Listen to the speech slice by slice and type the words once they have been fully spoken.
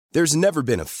There's never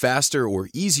been a faster or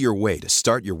easier way to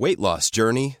start your weight loss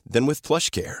journey than with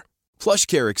PlushCare.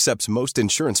 PlushCare accepts most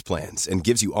insurance plans and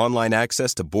gives you online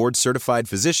access to board-certified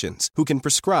physicians who can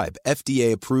prescribe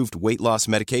FDA-approved weight loss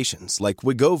medications like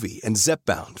Wegovy and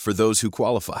Zepbound for those who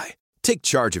qualify. Take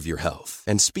charge of your health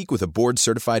and speak with a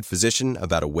board-certified physician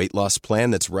about a weight loss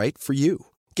plan that's right for you.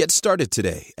 Get started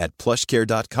today at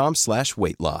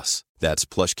plushcare.com/weightloss. That's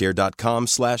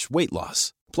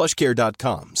plushcare.com/weightloss.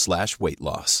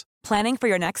 plushcare.com/weightloss. Planning for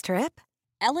your next trip?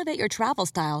 Elevate your travel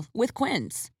style with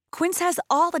Quince. Quince has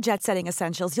all the jet-setting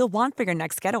essentials you'll want for your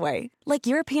next getaway, like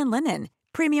European linen,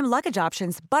 premium luggage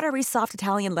options, buttery soft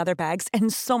Italian leather bags,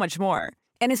 and so much more.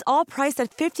 And is all priced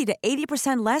at 50 to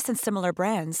 80% less than similar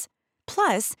brands.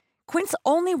 Plus, Quince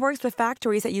only works with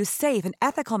factories that use safe and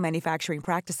ethical manufacturing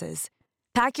practices.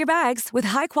 Pack your bags with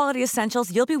high-quality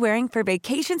essentials you'll be wearing for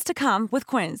vacations to come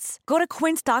with Quince. Go to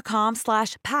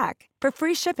quince.com/pack for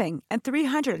free shipping and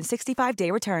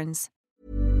 365-day returns.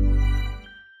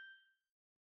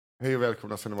 Hej och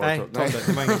välkomna sen Nej,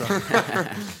 det var inget bra.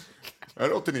 Är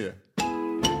det 89?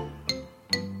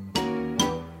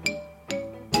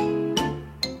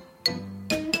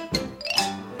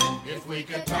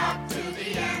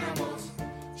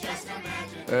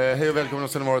 Hej och välkomna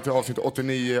sen till avsnitt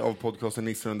 89 av podcasten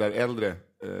Nissen där äldre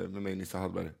med mig Nisse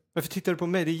Hallberg. Varför tittar du på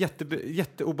mig? Det är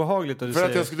jätteobehagligt att du För säger.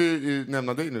 att jag skulle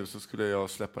nämna dig nu så skulle jag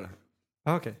släppa det.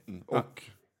 Okej. Och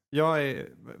jag är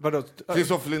vadå?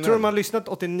 Kristoffer Linnell. Tror du man har lyssnat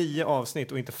 89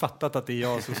 avsnitt och inte fattat att det är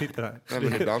jag som sitter här? Nej,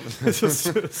 men ibland.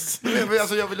 Men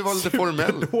alltså, jag ville vara lite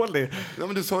formell. Dålig. Ja,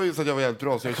 men du sa ju så att jag var jävligt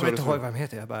bra så Jag kommer inte ihåg vad de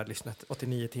heter. Jag har bara lyssnat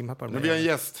 89 timmar på dem. Men vi har en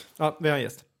gäst. Ja, vi har en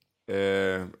gäst.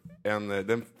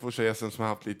 Den första gästen som har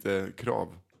haft lite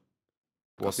krav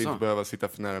på att inte behöva sitta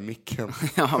för nära micken.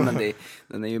 Ja, men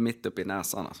den är ju mitt uppe i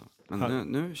näsan alltså. Men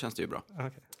nu känns det ju bra. Okay.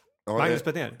 Ja,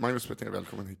 Magnus Betnér,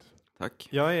 välkommen hit. Tack.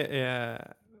 Jag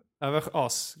var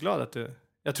asglad att du...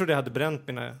 Jag trodde jag hade bränt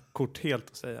mina kort helt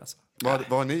att säga. Alltså. Vad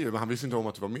har ni ju? Men han visste inte om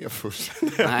att du var med först.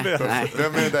 Nej.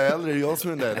 Vem är det där äldre? Jag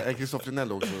som är den där. Är Kristoffer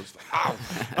Linnell också?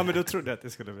 Ja, men då trodde jag att det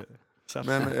skulle bli...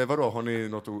 Men vadå? Har ni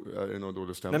något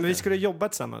dåligt stämning? Nej, men vi skulle jobba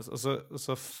tillsammans och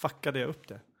så fuckade jag upp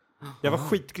det. Jag var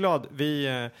skitglad.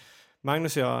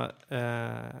 Magnus och jag...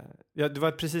 det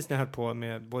var precis när jag höll på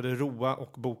med både roa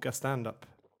och boka stand-up.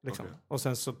 Liksom. Okay. Och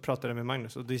sen så pratade jag med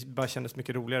Magnus och det bara kändes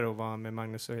mycket roligare att vara med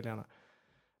Magnus och Helena.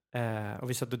 Och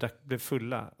vi satt och blev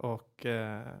fulla och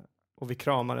vi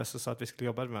kramades och sa att vi skulle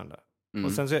jobba med varandra.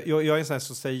 Och sen så jag är en sån här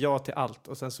som säger ja till allt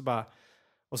och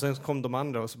sen kom de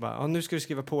andra och så bara nu ska vi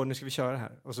skriva på, nu ska vi köra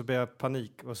här. Och så blev jag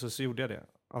panik och så gjorde jag det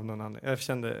av någon annan. Jag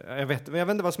vet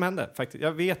inte vad som hände faktiskt.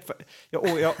 Jag vet det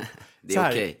är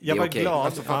okej. Jag var glad.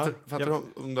 Alltså, fattar du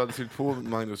om du hade fyllt på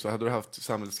Magnus så hade du haft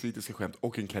samhällskritiska skämt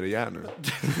och en karriär nu.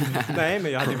 Nej,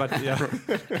 men jag hade ju varit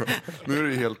Nu är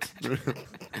det helt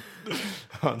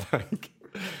Ja, tack.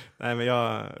 Nej, men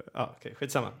okej,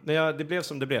 skitsamma. Det blev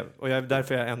som det blev och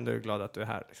därför är jag ändå glad att du är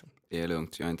här liksom. Det är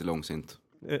lugnt, jag är inte långsint.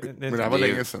 Men det här var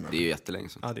länge sedan. Det är ju jättelänge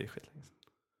sedan. Ja, det är skitlänge sedan.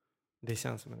 Det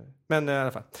känns som det. Men i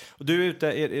alla fall. Och du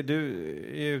är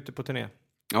ute på turné?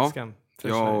 Ja, Skam,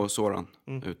 jag och Soran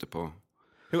ute på...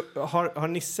 Har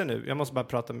Nisse nu, jag måste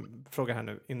bara fråga här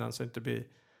nu innan så det inte blir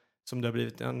som det har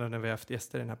blivit när vi har haft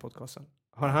gäster i den här podcasten.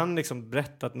 Har han liksom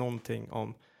berättat någonting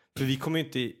om, för vi kommer ju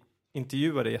inte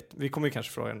intervjua det, vi kommer ju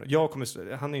kanske fråga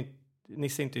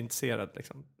Nisse är inte intresserad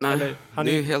liksom. Nej, eller,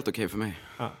 det är helt okej för mig.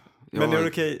 Ja. Men det är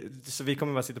okej, så vi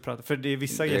kommer bara sitta och prata. För det är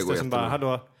vissa gäster som bara,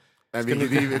 hallå.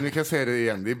 Vi kan säga det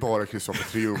igen, det är bara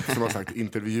Kristoffer Triumf som har sagt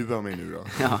intervjua mig nu då.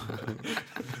 Ja.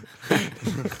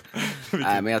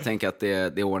 Nej, men jag tänker att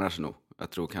det ordnar sig nog. Jag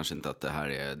tror kanske inte att det här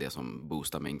är det som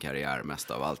boostar min karriär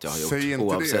mest av allt jag har gjort.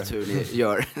 Oavsett hur ni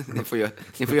gör.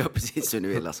 Ni får göra precis hur ni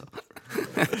vill alltså.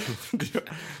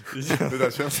 Det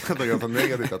där känns ändå ganska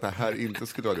negativt att det här inte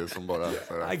skulle vara det som bara...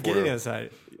 Grejen är så här,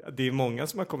 det är många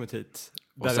som har kommit hit.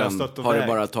 Och där sen har det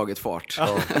bara tagit fart.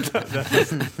 Ja.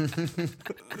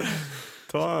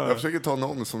 Jag försöker ta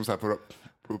någon som så här på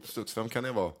uppstuds. Vem kan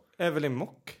det vara? Evelyn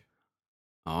Mock.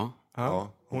 Ja.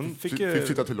 Hon fick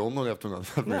flytta till London efter den.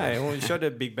 Nej, hon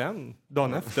körde Big Ben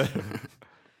dagen efter.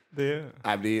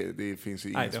 Det finns ju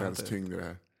ingen svensk tyngd i det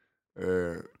här.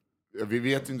 Vi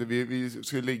vet inte, vi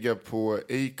skulle ligga på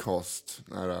Acast,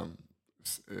 nära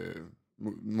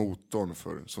motorn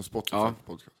som Spotify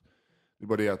podcast. Det är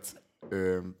bara det att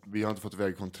vi har inte fått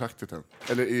iväg kontraktet än.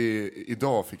 Eller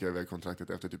idag fick jag iväg kontraktet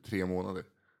efter typ 3 månader.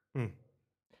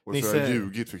 Och så har jag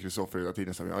ljugit för Kristoffer hela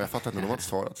tiden. Så jag fattar inte, de har inte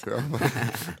svarat. Så det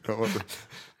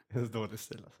är dålig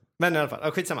stil alltså. Men i alla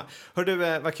fall, skitsamma. Hör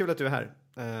du, vad kul att du är här.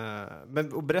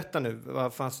 Men och berätta nu,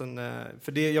 vad fanns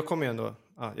för det, jag kommer ju ändå,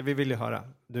 vi vill ju höra.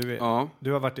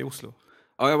 Du har varit i Oslo.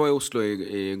 Ja, jag var i Oslo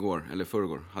igår, eller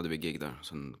förrgår hade vi gig där.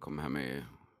 Sen kom jag hem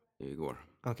igår.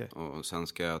 Okay. Och sen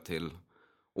ska jag till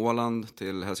Åland,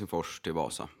 till Helsingfors, till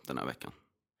Vasa den här veckan.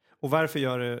 Och varför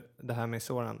gör du det här med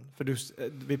Soran? För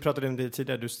vi pratade om det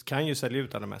tidigare, du kan ju sälja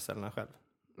ut alla de här ställena själv.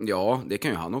 Ja, det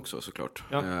kan ju han också såklart.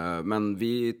 Ja. Men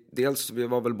vi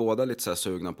var väl båda lite så här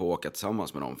sugna på att åka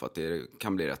tillsammans med dem. För att det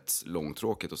kan bli rätt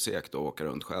långtråkigt och segt att åka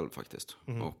runt själv faktiskt.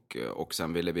 Och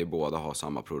sen ville vi båda ha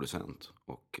samma producent.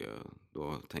 Och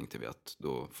då tänkte vi att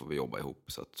då får vi jobba ihop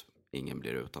så att ingen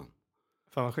blir utan.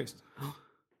 Fan vad schysst.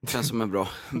 Det känns som en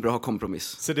bra kompromiss.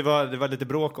 Så det var lite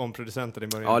bråk om producenten i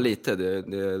början? Ja, lite.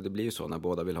 Det blir ju så när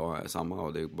båda vill ha samma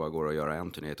och det bara går att göra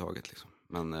en turné i taget liksom.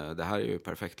 Men det här är ju en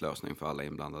perfekt lösning för alla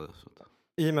inblandade.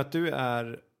 I och med att du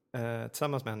är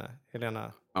tillsammans med henne,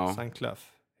 Helena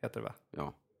Sanklöf heter det va?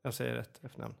 Ja. Jag säger rätt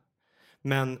efternamn.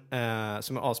 Men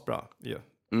som är asbra ju.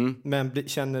 Mm. Men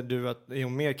känner du att är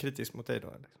hon mer kritisk mot dig då?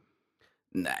 Eller?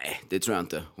 Nej, det tror jag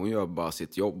inte. Hon gör bara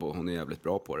sitt jobb och hon är jävligt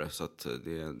bra på det. Så att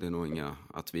det är nog inga,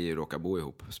 att vi råkar bo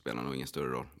ihop spelar nog ingen större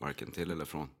roll. Varken till eller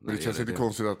från. Men det känns inte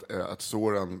konstigt att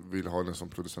Soran vill ha den som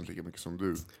producent lika mycket som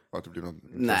du? Att det blir något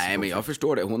nej, men jag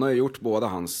förstår det. Hon har ju gjort båda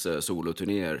hans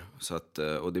soloturnéer. Så att,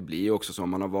 och det blir ju också så, om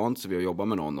man har vant sig vid att jobba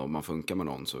med någon och man funkar med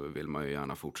någon så vill man ju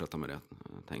gärna fortsätta med det,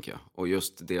 tänker jag. Och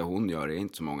just det hon gör är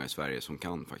inte så många i Sverige som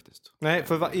kan faktiskt. Nej,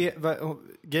 för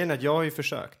grejen är att jag har ju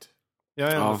försökt. Jag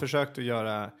har ändå försökt att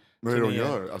göra... Vad är det hon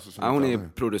gör? Alltså, hon är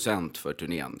producent för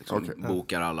turnén. Liksom. Okay.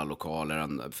 Bokar alla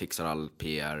lokaler, fixar all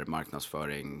PR,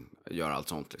 marknadsföring, gör allt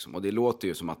sånt. Liksom. Och det låter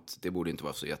ju som att det borde inte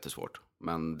vara så jättesvårt.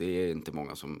 Men det är inte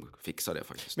många som fixar det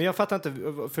faktiskt. Men jag fattar inte,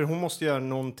 för hon måste göra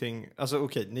någonting... Alltså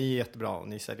okej, ni är jättebra och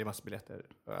ni säljer massa biljetter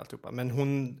och alltihopa. Men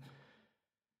hon...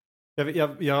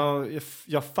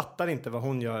 Jag fattar inte vad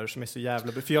hon gör som är så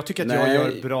jävla bra. För jag tycker att jag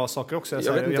gör bra saker också.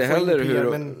 Jag vet inte heller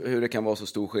hur det kan vara så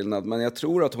stor skillnad. Men jag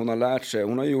tror att hon har lärt sig.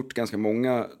 Hon har gjort ganska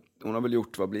många. Hon har väl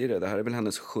gjort, vad blir det? Det här är väl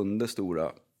hennes 7:e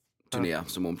stora turné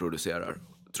som hon producerar,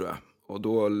 tror jag. Och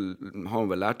då har hon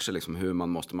väl lärt sig liksom hur man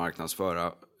måste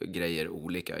marknadsföra grejer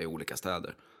olika i olika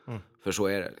städer. För så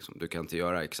är det liksom. Du kan inte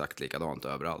göra exakt likadant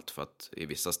överallt. För att i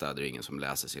vissa städer är det ingen som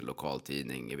läser sin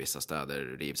lokaltidning. I vissa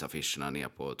städer rivs affischerna ner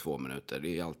på 2 minuter.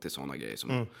 Det är alltid sådana grejer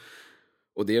som...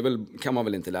 Och det är väl, kan man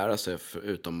väl inte lära sig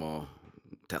utom att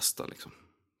testa liksom,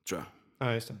 tror jag.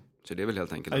 Ja, just det. Så det är väl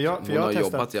helt enkelt hon har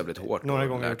jobbat jävligt hårt. Några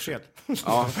gånger gjort fel.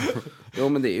 Ja, jo,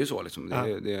 men det är ju så liksom.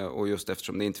 Och just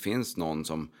eftersom det inte finns någon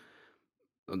som...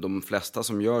 De flesta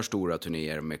som gör stora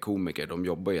turnéer med komiker, de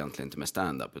jobbar egentligen inte med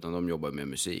stand-up, utan de jobbar med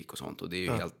musik och sånt. Och det är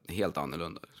ju helt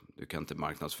annorlunda. Liksom. Du kan inte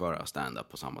marknadsföra stand-up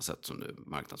på samma sätt som du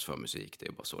marknadsför musik. Det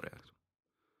är bara så det är.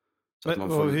 Så men, att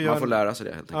man får lära sig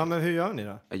det helt enkelt. Ja, men hur gör ni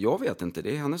då? Jag vet inte,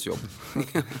 det är hennes jobb.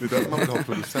 Det är därför man vill ha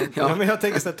producent. Ja, men jag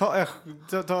tänker så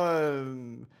här, ta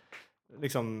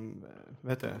liksom,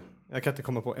 vad heter det? Jag kan inte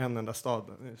komma på en enda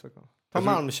stad. Ta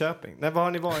Malmköping. Nej, var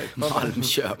har ni varit?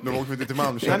 Malmköping. Nu åker vi till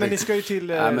Malmköping. Nej, men ni ska ju till...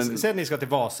 säg att ni ska till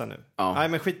Vasa nu. Ja. Nej,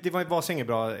 men skit, det var Vasa inget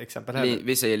bra exempel heller.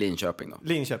 Vi säger Linköping då.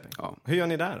 Linköping. Ja. Hur gör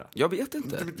ni där då? Jag vet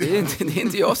inte. Det är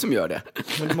inte jag som gör det.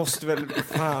 Men du måste väl...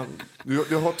 Fan.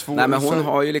 Du har 2... Nej, men hon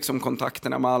har ju liksom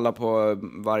kontakterna med alla på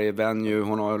varje venue.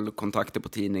 Hon har kontakter på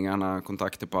tidningarna,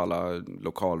 kontakter på alla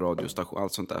lokalradiostationer,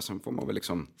 allt sånt där. Sen får man väl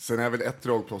liksom... Sen är väl ett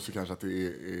dragplåster kanske att det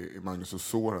är Magnus och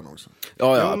Soran också.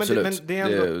 Ja, absolut. Det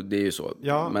är ju så.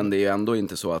 Ja. Men det är ändå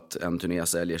inte så att en turné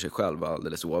säljer sig själv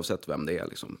alldeles oavsett vem det är.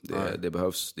 Liksom. Det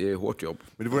behövs, det är hårt jobb.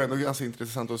 Men det vore ändå ganska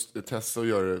intressant att testa och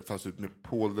göra det fast ut med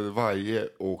Paul Del Valle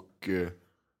och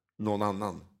någon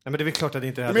annan. Ja, men det är väl klart att det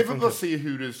inte är. Men vi får bara se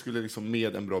hur det skulle liksom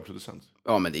med en bra producent.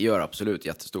 Ja, men det gör absolut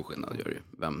jättestor skillnad. Gör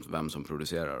det. Vem som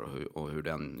producerar och hur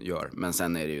den gör. Men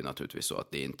sen är det ju naturligtvis så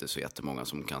att det är inte så jättemånga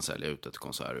som kan sälja ut ett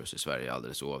konserthus i Sverige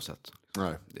alldeles oavsett.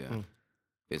 Nej. Det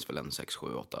finns väl en 6, 7,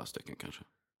 8 stycken kanske.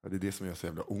 Ja, det är det som gör så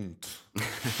jävla ont.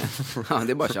 Ja,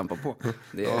 det är bara att kämpa på.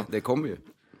 Det kommer ju.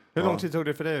 Hur lång tid tog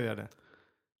det för dig att göra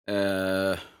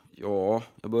det? Ja,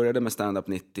 jag började med stand-up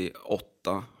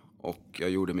 98. Och jag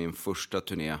gjorde min första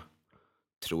turné,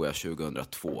 tror jag,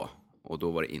 2002. Och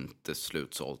då var det inte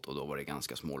slutsålt och då var det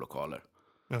ganska små lokaler.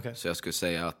 Okay. Så jag skulle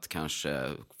säga att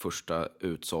kanske första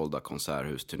utsålda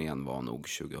konserthusturnén var nog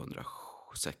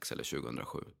 2006 eller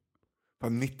 2007. Var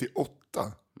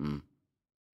 98? Mm.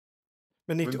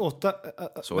 Men 98...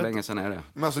 så länge sedan är det.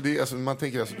 Men alltså, man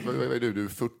tänker, alltså, vad är du är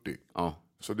 40. Ja.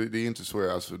 Så det är inte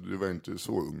så, alltså, du var inte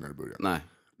så ung när du började. Nej.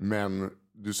 Men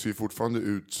du ser fortfarande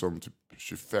ut som typ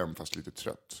 25 fast lite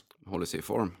trött. Håller sig i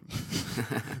form.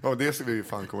 Ja, det ska vi ju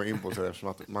fan komma in på så här, eftersom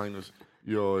att Magnus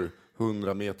gör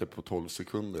 100 meter på 12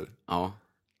 sekunder. Ja.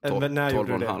 När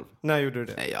gjorde du det? När gjorde du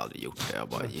det? Nej, jag har aldrig gjort det. Jag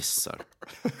bara gissar.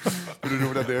 Det är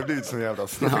roligt att det har blivit så jävla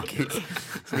snackigt.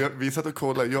 Så vi satt och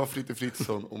kollade, jag, Fritte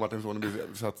Fritzson och Martin Soneby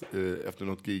satt efter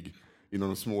något gig i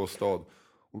någon småstad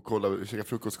och käkade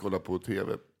frukost och kollade på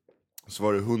tv. Så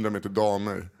var det 100 meter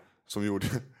damer som gjorde...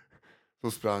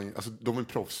 De sprang, alltså de är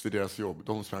proffs i deras jobb.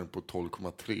 De sprang på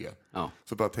 12,3. Ja.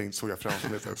 Så bara såg jag framför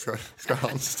mig, ska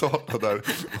han starta där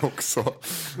också?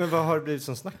 Men vad har det blivit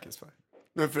som snackis för?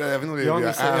 Men för även om det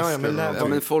är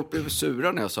men folk blev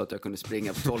sura när jag sa att jag kunde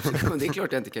springa på 12 sekunder. Det är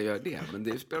klart jag inte kan göra det, men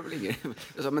det spelar väl ingen.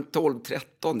 Jag sa, men 12-13,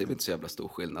 det är väl inte så jävla stor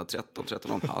skillnad.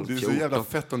 13,5, det är så jävla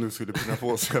fett om du skulle kunna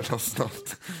få så jävla snabbt.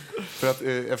 För att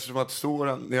eftersom att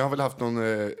Soran, ni har väl haft någon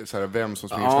så här, vem som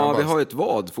springer snabbast? Ja, vi har ett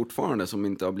vad fortfarande som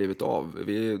inte har blivit av.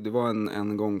 Det var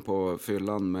en gång på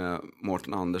fyllan med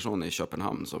Mårten Andersson i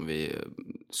Köpenhamn som vi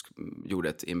gjorde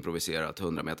ett improviserat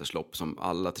 100-meterslopp som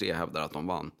alla tre hävdar att de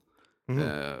vann.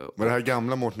 Var det här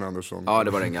gamla Mårten Andersson? Ja,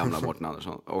 det var den gamla Mårten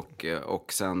Andersson.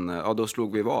 Och sen, då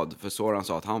slog vi vad. För Soran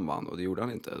sa att han vann och det gjorde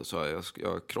han inte. Så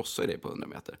jag krossade dig på 100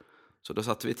 meter. Så då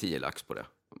satte vi 10 lax på det.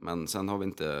 Men sen har vi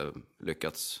inte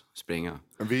lyckats springa.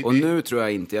 Och nu tror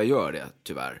jag inte jag gör det,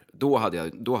 tyvärr. Då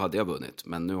hade jag vunnit.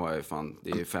 Men nu har jag fan,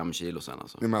 det är 5 kilo sen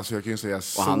alltså. Nej, men alltså jag kan ju säga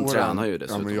och han tränar ju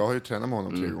dessutom. Ja, men jag har ju tränat med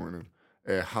honom 3 gånger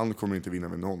nu. Han kommer inte vinna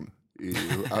med någon.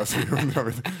 Alltså, 100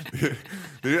 meter.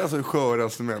 Det är alltså den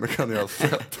sköraste människan jag har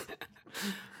sett.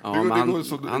 Ja, men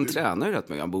han tränar ju rätt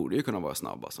mycket. Han borde ju kunna vara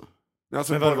snabb alltså.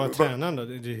 Alltså, men vad tränar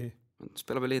då?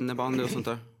 Spelar väl innebandy och sånt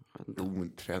där.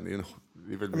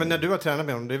 Men när du har tränat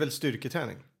med honom, det är väl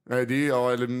styrketräning? Nej, det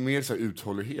är eller mer så här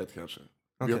uthållighet kanske.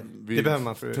 Okay. Det behöver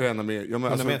man för träna med. Ja,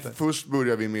 men alltså, först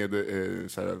börjar vi med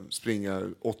så här, springa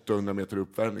 800 meter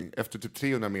uppvärmning. Efter typ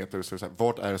 300 meter så är det så här,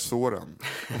 vart är Soran?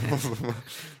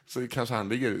 Så kanske han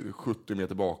ligger 70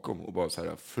 meter bakom och bara så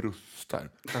här frustar.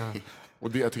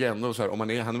 Och det jag tycker ändå så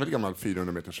här, han är väl gammal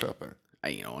 400 meters löpare?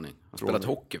 Ingen aning. Han spelat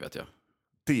hockey vet jag.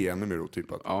 Det är ännu mer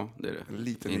otippat. Ja, det är det.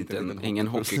 Liten ingen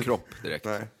hockeykropp direkt.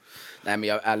 Nej, men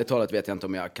ärligt talat vet jag inte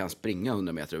om jag kan springa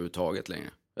 100 meter överhuvudtaget längre.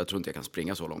 Jag tror inte jag kan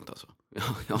springa så långt alltså.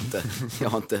 Jag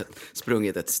har inte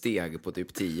sprungit ett steg på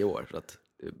typ 10 år. Så att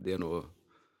det är nog...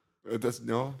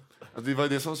 Ja, alltså det var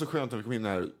det som var så skönt när vi kom in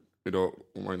här idag.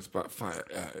 Och man bara, fan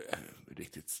jag är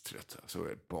riktigt trött. Så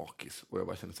jag är bakis. Och jag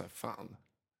bara kände så här, fan.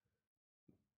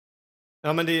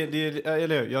 Ja, men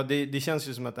det känns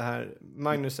ju som att det här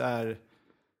Magnus är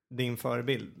din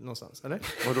förebild någonstans, eller?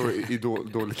 Vadå, i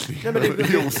dåligt levande?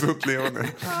 I osunt levande?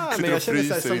 Men jag känner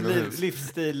så här, som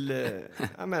livsstil...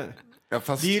 men,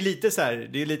 fast... Det är ju lite så här,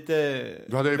 det är lite...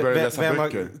 Du hade ju börjat läsa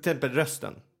böcker. Till exempel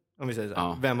rösten, om vi säger så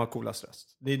här. Vem har coolast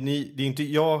röst? Det är inte,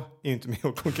 jag är inte med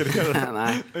och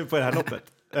konkurrerar på det här loppet.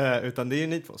 Utan det är ju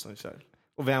ni två som kör.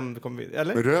 Och vem kommer vi...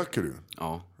 Eller? Men röker du?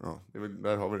 Ja.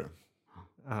 Där har vi det.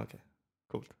 Okej.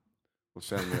 Coolt. Och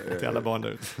sen, till alla barn där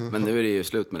ute. Men nu är det ju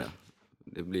slut med det.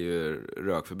 Det blir ju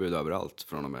rökförbud överallt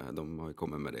från och med. De har ju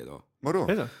kommit med det idag. Vadå?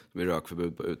 Det blir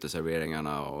rökförbud på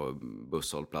uteserveringarna och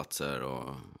busshållplatser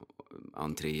och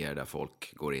entréer där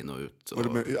folk går in och ut. Och...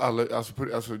 Men alltså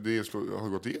det har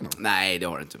gått igenom? Nej, det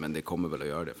har det inte, men det kommer väl att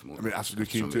göra det förmodligen. Men alltså du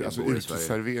kan inte,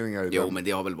 uteserveringar... Jo, men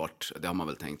det har man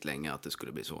väl tänkt länge att det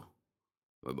skulle bli så.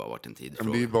 Det har bara varit en tid.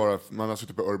 Men det är bara, man har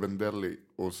suttit på Urban Deli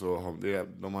och så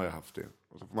har de har ju haft det.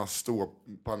 Och så får man stå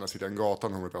på andra sidan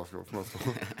gatan om ett avskåd.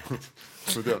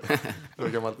 Så det är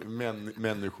gammalt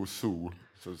människosoo.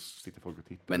 Så sitter folk och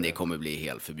tittar. Men det kommer bli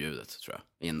helt förbjudet, tror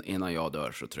jag. Innan jag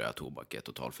dör så tror jag att tobak är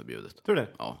totalt förbjudet. Tror du det?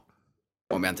 Ja.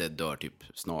 Om jag inte dör typ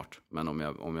snart. Men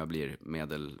om jag blir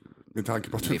med tanke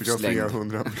på att du inte kan springa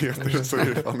 100 meter så är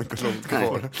det fan inte långt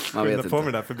kvar. Man vet inte. På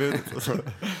med det där förbudet.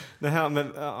 Det här, men...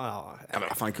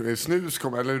 men fan, snus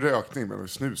kommer, eller rökning, men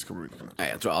snus kommer inte kunna. Nej,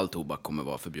 jag tror all tobak kommer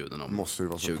vara förbjuden om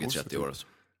 20-30 år.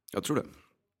 Jag tror det.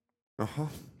 Jaha.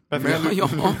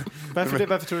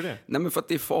 Varför tror du det? Nej, men för att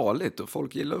det är farligt och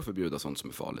folk gillar att förbjuda sånt som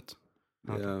är farligt.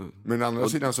 Men å andra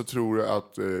sidan så tror jag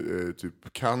att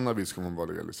typ cannabis kommer vara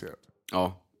legaliserat.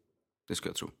 Ja, det ska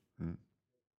jag tro.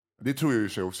 Det tror jag ju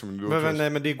sig också.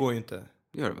 Men det går ju inte.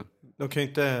 Gör det väl? De kan ju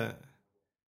inte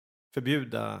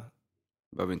förbjuda...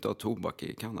 Behöver inte ha tobak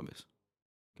i cannabis.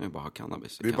 Kan ju bara ha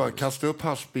cannabis. Det är bara att kasta upp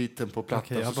haschbiten på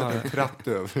plattan och sätta en tratt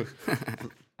över.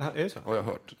 Är det så? Har jag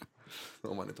hört.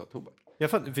 Om man inte har tobak. Jag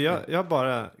har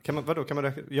bara... Kan man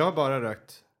röka? Jag har bara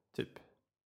rökt typ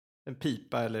en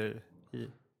pipa eller i...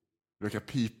 Röka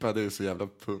pipa, det är så jävla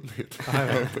pundigt.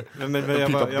 men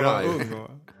jag var ung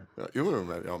och...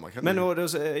 Ja, man kan... Men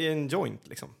i en joint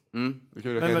liksom. Du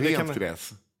kan ju röka rent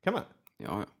gräs. Kan man?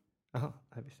 Ja. Jaha,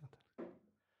 det visste jag inte.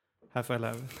 Här får jag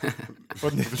lära mig.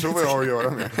 Du förstår vad jag har att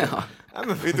göra med. Jag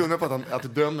är inte undra på att du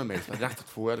dömer mig. Så rätt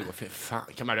 2 eller fan,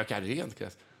 kan man röka rent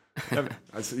gräs?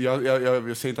 Alltså,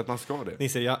 jag säger inte att man ska det.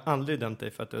 Nisse, jag har aldrig dömt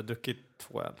dig för att du har druckit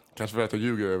 2 öl. Kanske för att jag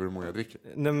ljuger över hur många jag dricker.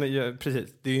 Nej, men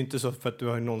precis. Det är ju inte så för att du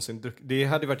har någonsin druckit. Det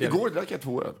hade varit Igår drack jag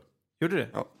 2 öl. Gjorde du det?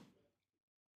 Ja.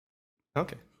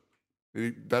 Okej. Det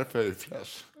är därför jag är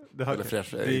fresh. Eller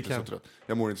fresh, jag är inte så trött.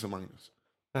 Jag mår inte som Magnus.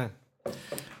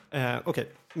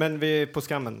 Okej, men vi är på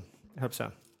skammen, höll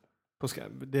jag på att säga.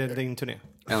 Det är din turné.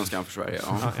 En skam för Sverige,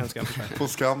 ja. En skam för Sverige. På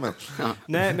skammen.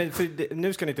 Nej, men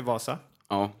nu ska ni till Vasa.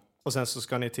 Ja. Och sen så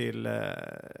ska ni till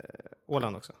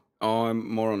Åland också. Ja,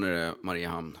 imorgon är det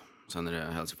Mariehamn. Sen är det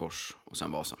Helsingfors och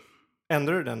sen Vasa.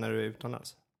 Ändrar du den när du är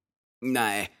utomlands?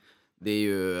 Nej, det är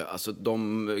ju, alltså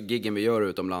de giggen vi gör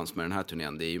utomlands med den här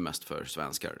turnén, det är ju mest för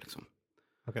svenskar liksom.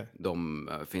 Okay.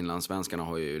 Finlandssvenskarna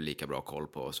har ju lika bra koll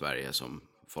på Sverige som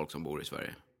folk som bor i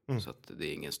Sverige. Så att det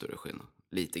är ingen större skillnad.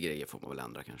 Lite grejer får man väl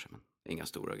ändra kanske, men inga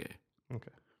stora grejer.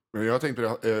 Okay. Men jag tänkte,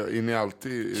 är ni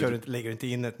alltid... Lägger du inte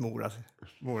in ett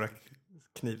Mora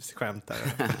knivsskämt där?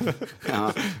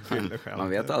 Ja, man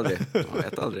vet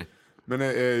aldrig.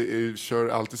 Men kör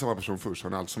alltid samma person först? Har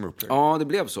ni alltid samma upplägg? Ja, det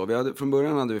blev så. Från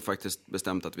början hade vi faktiskt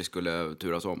bestämt att vi skulle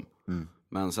turas om.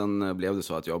 Men sen blev det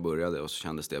så att jag började och så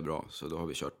kändes det bra. Så då har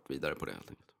vi kört vidare på det helt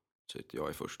enkelt. Så jag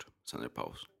är först, sen är det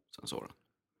paus, sen Soran.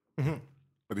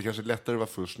 Men det är kanske lättare att vara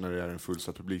först när det är en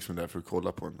fullsatt publik som är där för att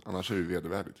kolla på en. Annars är det ju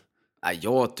vedervärdigt. Nej,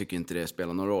 jag tycker inte det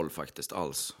spelar någon roll faktiskt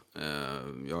alls.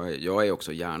 Jag är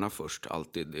också gärna först,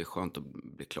 alltid. Det är skönt att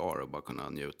bli klar och bara kunna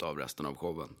njuta av resten av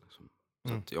showen.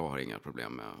 Så att jag har inga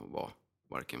problem med att vara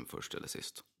varken först eller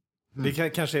sist. Det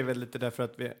kanske är väl lite därför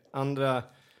att vi andra,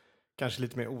 kanske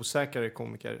lite mer osäkrare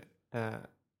komiker,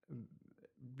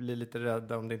 blir lite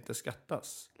rädda om det inte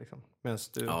skattas. Liksom.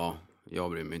 Ja,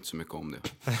 jag bryr mig inte så mycket om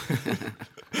det.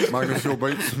 Magnus jobbar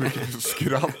inte så mycket med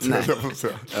skratt. Nej,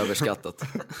 överskattat.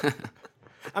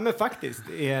 Ja, men faktiskt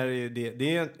är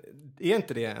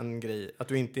inte det en grej att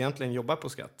du inte egentligen jobbar på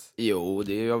skatt? Jo,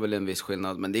 det är väl en viss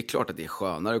skillnad. Men det är klart att det är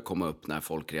skönare att komma upp när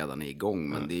folk redan är igång.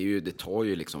 Men det tar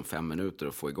ju liksom 5 minuter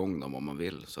att få igång dem om man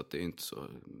vill. Så att det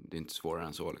är inte svårare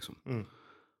än så liksom.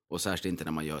 Och särskilt inte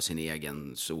när man gör sin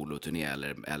egen soloturné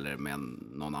eller med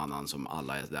någon annan som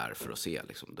alla är där för att se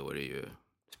liksom. Då är det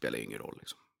spelar ju ingen roll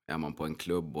liksom. Är man på en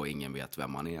klubb och ingen vet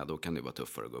vem man är, då kan det vara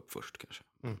tuffare att gå upp först kanske.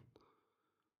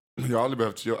 Jag har aldrig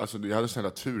behövt, jag hade sån här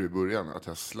tur i början att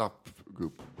jag slapp gå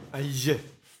upp. Aj!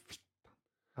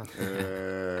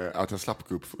 Att jag slapp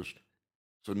gå upp först.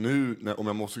 Så nu, om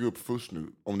jag måste gå upp först nu,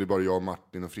 om det är bara jag,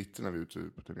 Martin och Fritte när vi är ute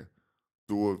på turné,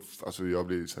 då, alltså jag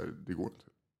blir så här, det går inte.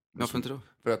 Varför inte då?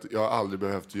 För att jag har aldrig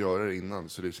behövt göra det innan,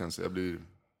 så det känns, jag blir...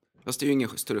 Fast det är ju ingen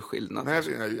större skillnad. Nej,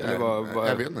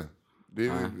 jag vet inte.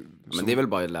 Men det är väl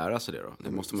bara att lära sig det då.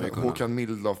 Det måste man ju kunna. Håkan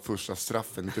Mild första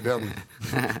straffen, inte den.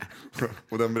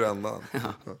 Och den brännan.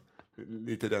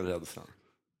 Lite den rädslan.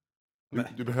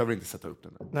 Du behöver inte sätta upp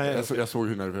den där. Nej, jag såg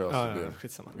hur nervös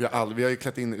du är. Vi har ju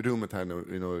klätt in i rummet här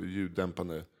nu i några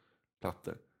ljuddämpande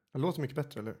plattor. Det låter mycket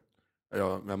bättre, eller?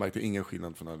 Ja, jag märkte ingen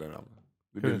skillnad från alla där.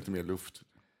 Det blir lite mer luft.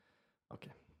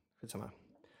 Okej, skitsamma.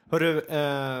 Hörru,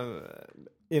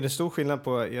 är det stor skillnad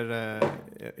på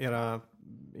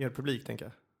er publik, tänker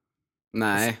jag?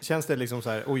 Nej. Känns det liksom så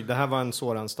här, oj, det här var en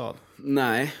sådan stad?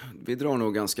 Nej, vi drar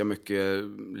nog ganska mycket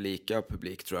lika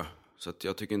publik, tror jag. Så att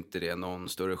jag tycker inte det är någon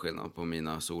större skillnad på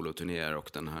mina soloturnéer och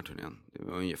den här turnén. Det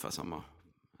var ungefär samma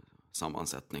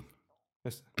sammansättning.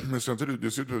 Men så inte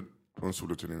du ser ut på en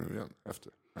soloturné nu igen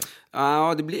efter? Nej.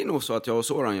 Ja, det blir nog så att jag och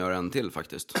Soran gör en till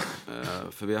faktiskt.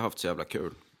 För vi har haft så jävla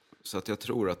kul. Så att jag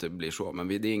tror att det blir så. Men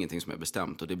det är ingenting som är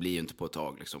bestämt och det blir ju inte på ett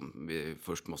tag. Liksom.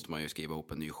 Först måste man ju skriva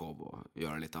ihop en ny show och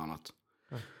göra lite annat.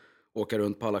 Åka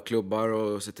runt på alla klubbar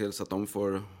och se till så att de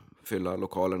får fylla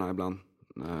lokalerna ibland.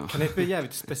 Kan det inte bli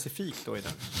jävligt specifikt då i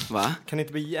den? Va? Kan det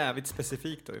inte bli jävligt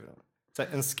specifikt då i den? Så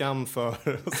en skam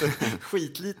för och så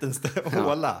skitliten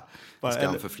håla.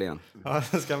 Skam för Flen. Ja,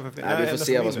 skam för Flen. Nej, vi får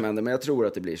se vad som händer. Men jag tror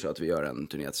att det blir så att vi gör en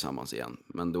turné tillsammans igen.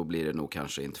 Men då blir det nog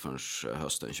kanske inte förrän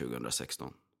hösten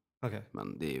 2016. Okay.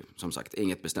 Men det är som sagt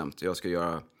inget bestämt. Jag ska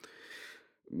göra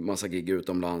massa gig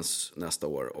utomlands nästa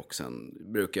år. Och sen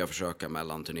brukar jag försöka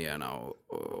mellan turnéerna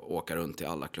och åka runt till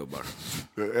alla klubbar.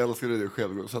 Jag älskar det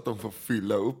själv, så att de får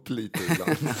fylla upp lite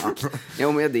ibland.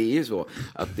 Ja, men det är ju så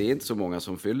att det är inte så många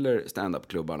som fyller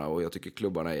stand-up-klubbarna. Och jag tycker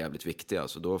klubbarna är jävligt viktiga.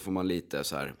 Så då får man lite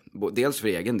så här, dels för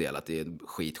egen del att det är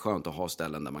skitskönt att ha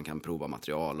ställen där man kan prova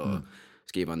material och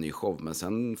skriva en ny show. Men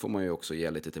sen får man ju också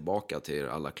ge lite tillbaka till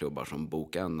alla klubbar som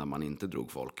bokade när man inte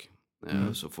drog folk.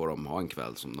 Så får de ha en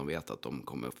kväll som de vet att de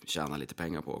kommer tjäna lite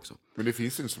pengar på också. Men det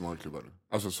finns inte så många klubbar.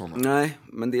 Alltså sådana. Nej,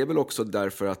 men det är väl också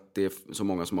därför att det är så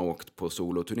många som har åkt på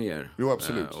soloturnéer. Jo,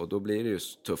 absolut. Och då blir det ju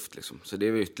tufft liksom. Så det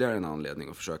är ytterligare en anledning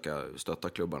att försöka stötta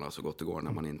klubbarna så gott det går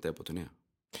när man inte är på turné.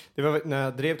 Det var när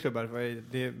jag drev klubbar,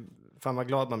 fan vad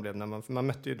glad man blev när man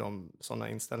mötte ju sådana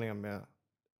inställningar med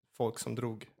folk som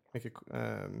drog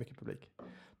mycket publik.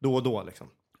 Då och då liksom.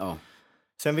 Ja.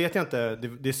 Sen vet jag inte,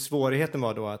 det svårigheten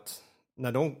var då att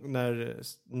när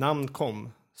namn kom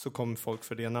så kom folk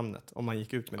för det namnet om man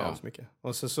gick ut med det så mycket.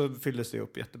 Och så fylldes det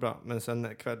upp jättebra. Men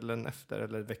sen kvällen efter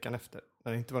eller veckan efter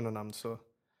när det inte var någon namn så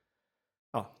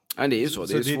Nej, det är ju så.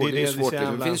 Det är svårt.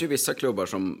 Det finns ju vissa klubbar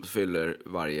som fyller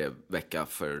varje vecka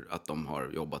för att de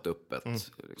har jobbat upp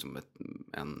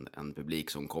en publik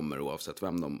som kommer oavsett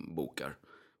vem de bokar.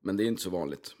 Men det är inte så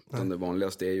vanligt. Det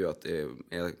vanligaste är ju att det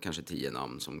är kanske 10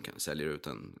 namn som säljer ut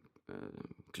en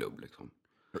klubb. Liksom.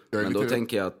 Men då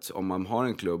tänker jag att om man har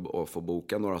en klubb och får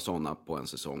boka några sådana på en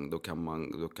säsong, då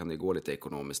kan det gå lite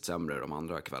ekonomiskt sämre de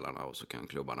andra kvällarna och så kan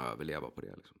klubbarna överleva på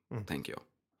det. Liksom, tänker jag.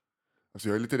 Alltså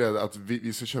jag är lite rädd att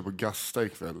vi ska köpa Gasta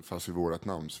ikväll fast i vårat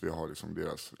namn så vi har liksom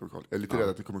deras lokal. Jag är lite rädd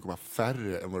att det kommer komma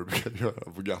färre än vad det brukar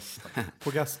göra på Gasta.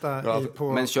 På Gasta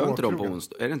men kör inte de på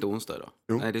onsdag? Är det inte onsdag då?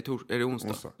 Jo. Nej, är det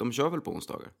onsdag? De kör väl på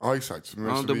onsdagar? Ja, exakt.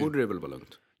 Men då borde det väl vara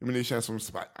lugnt. Ja, men det känns som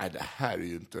att det här är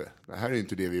ju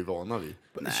inte det vi är vana vid.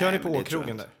 Kör ni på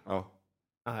Åkrogen där? Ja.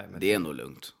 Nej, men det är nog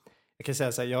lugnt. Jag kan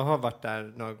säga så här, jag har varit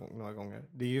där några gånger.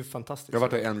 Det är ju fantastiskt. Jag har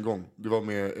varit där en gång. Det var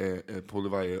med Paul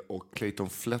Levaye och Clayton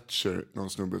Fletcher, någon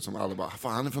snubbe som alla bara,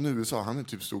 fan han är från USA, han är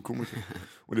typ stor komiker.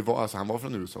 Och det var han var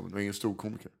från USA, men det var ingen stor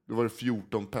komiker. Då var det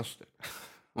 14 pester.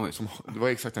 Det var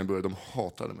exakt när jag började, de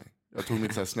hatade mig. Jag tog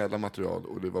mitt så här snälla material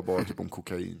och det var bara typ om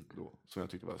kokain då, som jag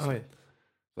tyckte var så.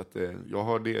 Så att jag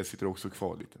har det, sitter också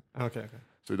kvar lite. Okay.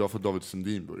 Så idag får David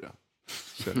Sundin börja.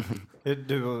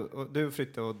 Du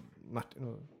Fritte och Martin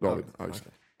och David. Ja, just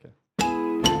det. Okay.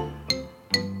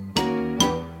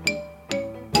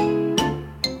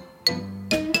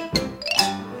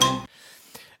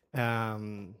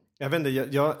 Jag vet inte,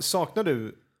 jag saknar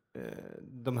du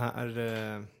de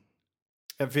här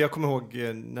för jag kommer ihåg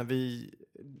när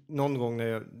någon gång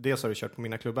när dels har du kört på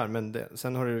mina klubbar, men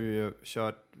sen har du ju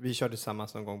vi körde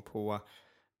tillsammans någon gång på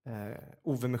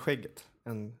Ove med skägget,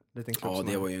 en liten klubb. Ja,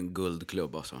 det var ju en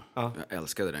guldklubb alltså. Ja. Jag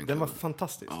älskade den klubben. Den var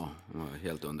fantastisk. Ja, den var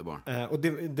helt underbar. Och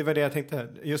det var det jag tänkte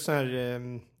här. Just så här,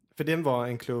 för den var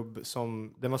en klubb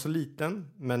som, den var så liten,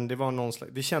 men det var någon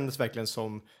slags, det kändes verkligen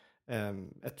som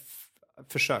ett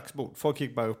försöksbord. Folk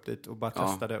gick bara upp dit och bara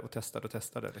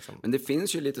testade. Liksom. Men det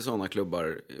finns ju lite sådana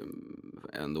klubbar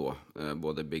ändå.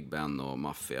 Både Big Ben och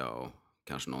Mafia och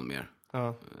kanske någon mer.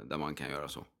 Ja. Där man kan göra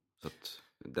så. Så att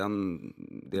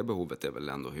det behovet är väl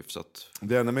ändå hyfsat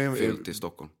fyllt i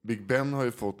Stockholm. Big Ben har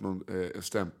ju fått någon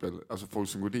stämpel. Alltså folk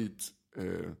som går dit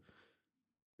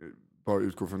bara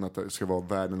utgår från att det ska vara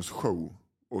världens show.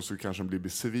 Och så kanske de blir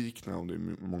besvikna om det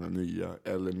är många nya.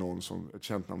 Eller någon ett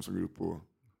känt namn som går upp och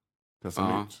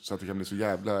testar nytt. Så att det kan bli så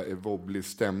jävla wobblig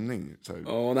stämning.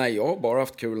 Nej, jag har bara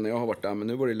haft kul när jag har varit där. Men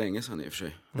nu var det länge sedan i och för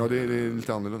sig. Ja, det är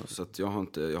lite annorlunda. Så att jag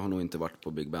har nog inte varit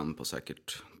på Big Ben på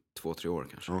säkert 2-3 år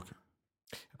kanske. Okay.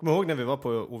 Jag kommer ihåg när vi var på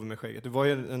Ove med skägget. Det var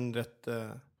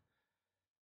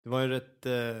ju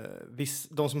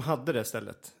de som hade det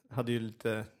stället hade ju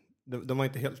lite, de var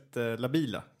inte helt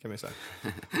labila kan man säga.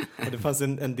 Och det fanns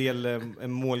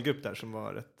en målgrupp där som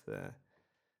var rätt,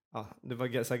 det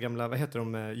var så här gamla, vad heter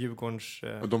de, Djurgårdens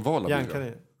de var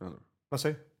labila. Vad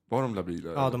säger du? Var de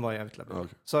labila? Ja, de var jävligt labila.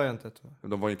 Okay. Sa jag inte?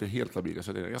 De var inte helt labila,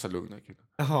 så det är ganska lugna killar.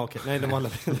 Jaha, okej. Nej, de var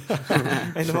labila.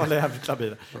 Nej, de var jävligt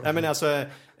labila. Nej, men alltså,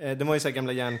 de var ju så här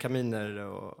gamla järnkaminer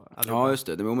och... Ja, just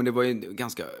det. Men det var ju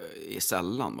ganska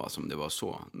sällan som det var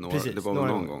så. Precis, det var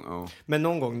någon gång. Ja. Men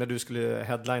någon gång när du skulle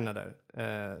headlina där,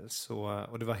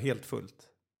 och det var helt fullt.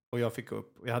 Och jag fick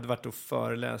upp, och jag hade varit och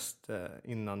föreläst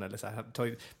innan, eller så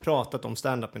här, pratat om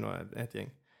stand-up med ett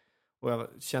gäng. Och jag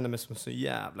kände mig som så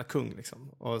jävla kung liksom.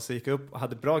 Och så gick jag upp och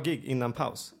hade bra gig innan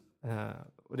paus.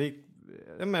 Och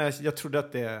jag trodde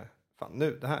att det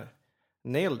här,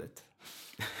 nailed it.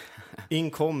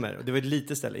 Och det var ett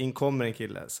litet ställe, inkommer en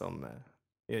kille som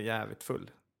är jävligt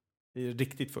full. Är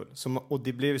riktigt full. Och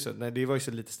det blev ju så, det var ju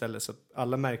så lite ställe så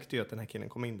alla märkte ju att den här killen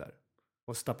kom in där.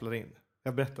 Och stapplade in.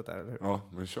 Jag har berättat det här, eller hur? Ja,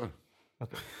 men kör.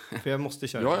 För jag måste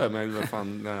köra. Ja, men vad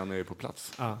fan när han är på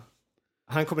plats. Ja.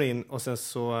 Han kommer in och sen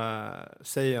så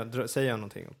säger jag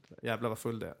någonting. Jävlar vad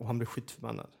full det är. Och han blir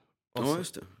skitförbannad. Ja,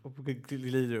 just det. Och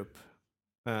glider upp.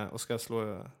 Och ska slå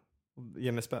och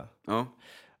ge mig spö. Ja.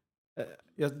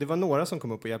 Det var några som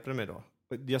kom upp och hjälpte mig då.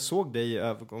 Jag såg dig i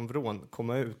ögonvrån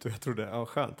komma ut. Och jag trodde,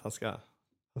 skönt, han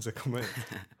ska komma ut.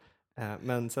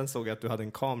 Men sen såg jag att du hade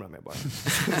en kamera med bara.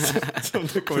 Som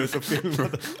du kom ut och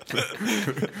filmade.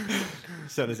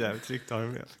 Kändes jävligt tryggt att ha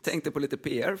med. Tänkte på lite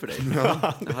PR för dig.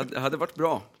 Ja. Det hade varit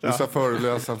bra. Du sa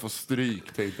föreläsaren får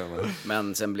stryk, tänkte jag.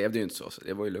 Men sen blev det ju inte så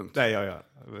det var ju lugnt. Nej, ja,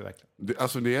 verkligen.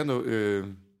 Alltså det är ändå...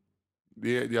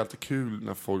 Det är alltid kul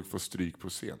när folk får stryk på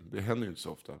scen. Det händer ju inte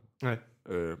så ofta. Nej.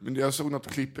 Men jag såg något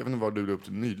klipp, jag vet inte vad du la upp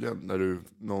till nyligen, när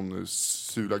någon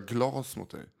sula glas mot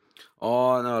dig.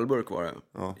 Ja, en ölburk var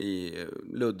det. I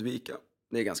Ludvika.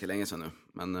 Det är ganska länge sedan nu.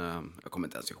 Men jag kommer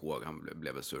inte ens ihåg. Han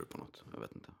blev väl sur på något. Jag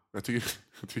vet inte. Jag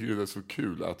tycker det är så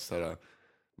kul att så här,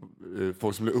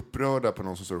 folk som blir upprörda på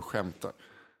någon som står och skämtar.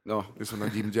 Ja. Det är som när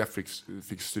Jim Jeffries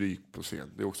fick stryk på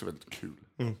scen. Det är också väldigt kul.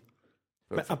 Mm.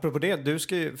 Men apropå det, du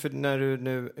ska ju, för när du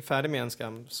nu är färdig med En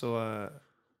skam så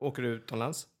åker du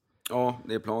utomlands? Ja,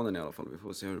 det är planen i alla fall. Vi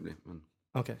får se hur det blir. Men...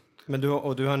 Okej. Men du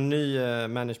har en ny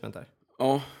management där?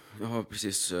 Ja, jag har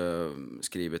precis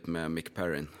skrivit med Mick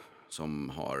Perrin som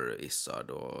har Izzard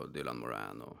och Dylan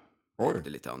Moran och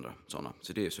lite andra sådana.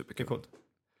 Så det är superkul. Det är coolt.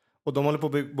 Och de håller på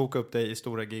att boka upp dig i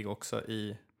stora gig också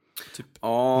i typ...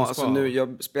 Ja, alltså nu,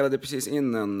 jag spelade precis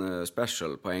in en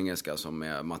special på engelska som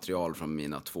är material från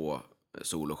mina 2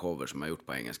 soloshower som jag gjort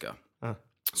på engelska.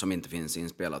 Som inte finns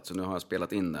inspelat. Så nu har jag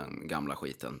spelat in den gamla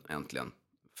skiten äntligen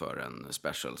för en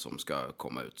special som ska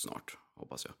komma ut snart,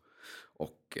 hoppas jag.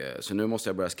 Och så nu måste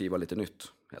jag börja skriva lite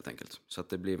nytt helt enkelt. Så att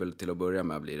det blir väl till att börja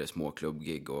med blir det små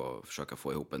klubbgig och försöka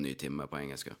få ihop en ny timme på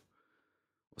engelska.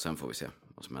 Och sen får vi se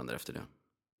vad som händer efter det.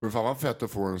 Men fan vad fett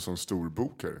att få en sån stor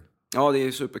bokare. Ja, det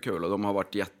är superkul och de har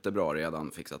varit jättebra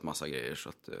redan, fixat massa grejer så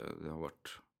att det har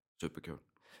varit superkul.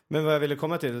 Men vad jag ville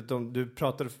komma till, du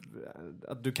pratade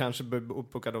att du kanske bör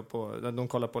uppboka då på, de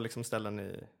kollar på liksom ställen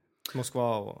i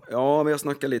Moskva och... Ja, men jag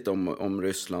snackar lite om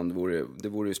Ryssland, det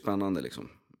vore ju spännande liksom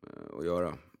att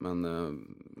göra. Men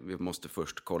vi måste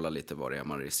först kolla lite vad det är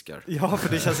man riskar. Ja, för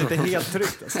det känns inte helt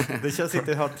tryggt alltså. Det känns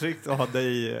inte helt tryggt att ha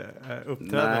dig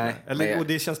uppträdande. Och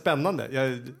det känns spännande.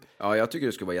 Ja, jag tycker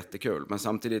det skulle vara jättekul. Men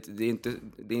samtidigt, det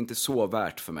är inte så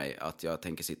värt för mig att jag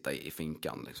tänker sitta i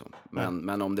finkan. Liksom.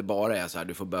 Men om det bara är så här,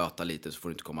 du får böta lite så får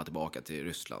du inte komma tillbaka till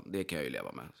Ryssland. Det kan jag ju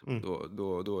leva med.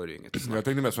 Då är det ju inget snack. Jag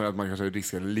tänkte mest att man kanske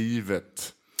riskar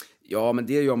livet. Ja, men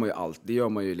det gör man ju det gör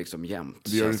man ju liksom jämt.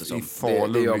 Det gör det i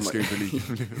Falun, riskar inte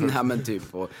livet. Nej, men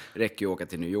typ, och räcker ju åka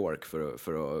till New York för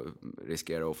att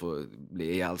riskera att få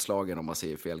bli ihjälslagen om man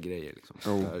säger fel grejer.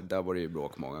 Liksom. Där var det ju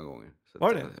bråk många gånger. Så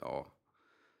var det? Ja.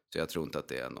 Så jag tror inte att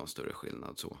det är någon större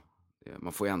skillnad så.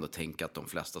 Man får ju ändå tänka att de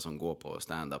flesta som går på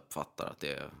stand-up fattar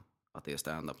att det är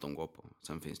stand-up de går på.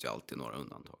 Sen finns det ju alltid några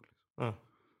undantag.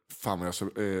 Fan, men jag ska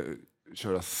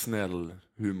köra snäll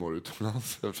humor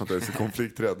utomlands eftersom jag är så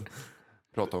konflikträdd.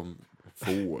 Prata om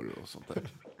får och sånt där.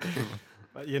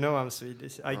 You know I'm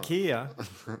Swedish. Ikea.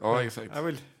 Ja, exakt.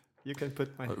 You can put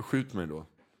my... Skjut mig då.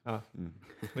 Ja.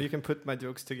 But you can put my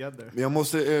jokes together. Men jag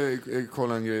måste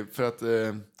kolla en grej för att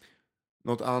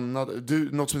något annat,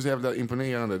 något som är så jävla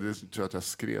imponerande, det tror jag att jag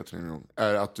skrev till en gång,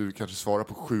 är att du kanske svarar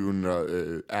på 700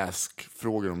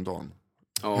 ask-frågor om dagen.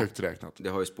 Ja, högt räknat. Det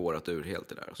har ju spårat ur helt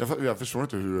det där. Alltså. Jag förstår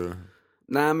inte hur...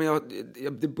 Nej, men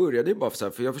det började ju bara för så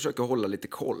här, för jag försöker hålla lite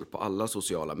koll på alla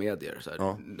sociala medier. Så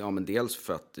här. Ja, men dels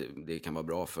för att det kan vara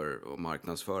bra för att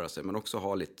marknadsföra sig, men också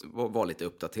vara lite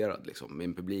uppdaterad. Liksom.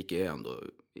 Min publik är ändå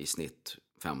i snitt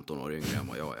 15 år yngre än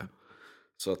vad jag är.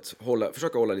 Så att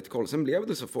försöka hålla lite koll. Sen blev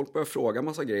det så folk börjar fråga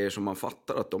massa grejer som man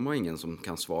fattar att de har ingen som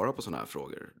kan svara på såna här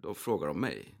frågor. Då frågar de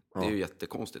mig. Det är ju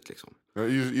jättekonstigt liksom. Ja,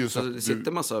 just så det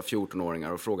sitter massa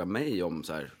 14-åringar och frågar mig om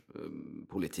så här,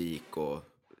 politik och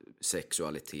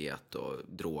sexualitet och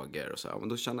droger och så här. Men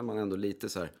då känner man ändå lite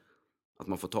så här att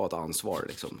man får ta ett ansvar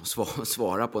liksom.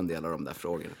 Svara på en del av de där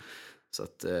frågorna. Så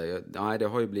att, nej, det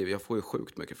har ju blivit, jag får ju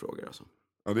sjukt mycket frågor alltså.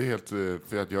 Ja, det är helt,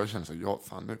 för att jag känner så här,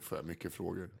 fan nu får jag mycket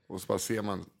frågor. Och så bara ser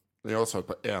man, när jag har svarat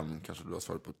på en, kanske du har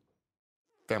svarat på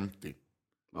 50.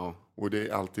 Ja. Och det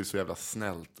är alltid så jävla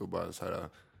snällt och bara så här,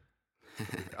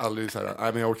 aldrig så här,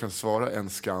 nej men jag orkar inte svara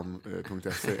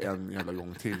enskam.se en jävla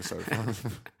gång till så här.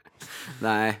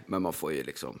 Nej, men man får ju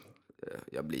liksom,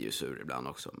 jag blir ju sur ibland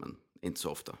också, men inte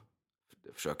så ofta.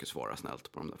 Jag försöker svara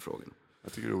snällt på de där frågorna.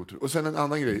 Jag tycker det är otroligt. Och sen en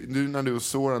annan grej, nu när du och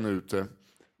Soran är ute,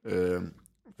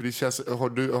 för det känns,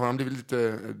 har han blivit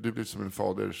lite, du blir som en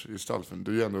faders gestalten.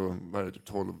 Du är ju ändå, vad är det,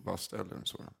 12 bast eller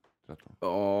så. 13.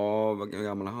 Ja, vad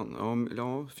gammal är han?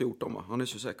 Ja, 14 va? Han är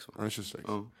 26 va? Han är 26.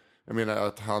 Ja. Jag menar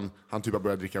att han typ har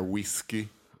börjat dricka whisky.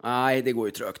 Nej, det går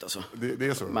ju trögt alltså. Det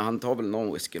är så. Men han tar väl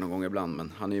någon whisky någon gång ibland,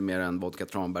 men han är ju mer en vodka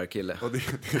Tranberg-kille. Ja, det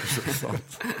är så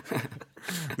sant.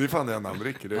 Det är fan det enda han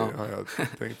dricker, det har jag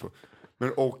tänkt på.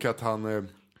 Men och att han,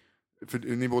 för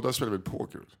ni båda spelar väl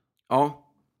poker? Ja.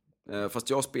 Fast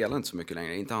jag spelar inte så mycket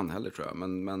längre, inte han heller tror jag.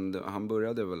 Men han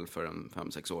började väl för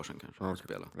 5-6 år sedan kanske att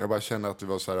spela. Jag bara känner att det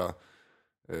var så här,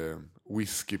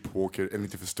 whiskypoker, en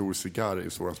lite för stor cigarr i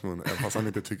Sorans mun, även fast han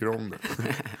inte tycker om det.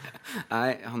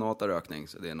 Nej, han hatar rökning,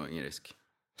 så det är nog ingen risk.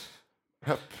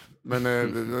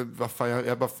 Men vad fan,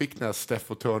 jag bara fick den här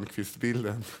Steffo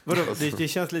Törnqvist-bilden. Vadå? Det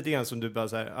känns lite grann som du bara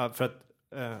så här, för att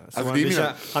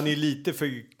han är lite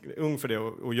för ung för det,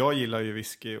 och jag gillar ju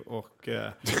whisky och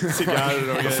cigarr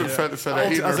och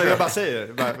alltså jag bara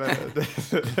säger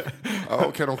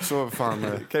och kan också fan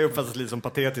kan ju uppfattas lite som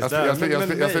patetiskt. Jag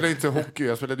spelar inte hockey,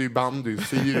 jag spelade ju bandy,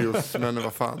 Sirius, men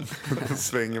vad fan, det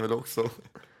svänger väl också.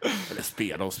 Eller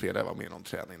spela, jag var med i någon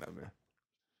träning där med.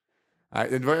 Nej,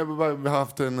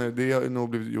 det har nog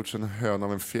blivit gjort en hön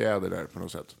av en fjäder där på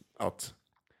något sätt, att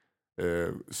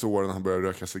Soran han börjar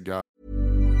röka cigarr.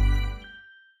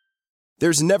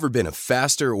 There's never been a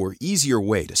faster or easier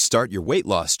way to start your weight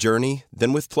loss journey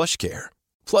than with PlushCare.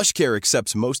 PlushCare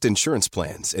accepts most insurance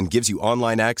plans and gives you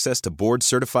online access to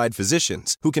board-certified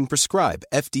physicians who can prescribe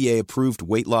FDA-approved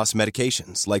weight loss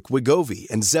medications like Wegovy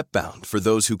and Zepbound for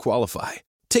those who qualify.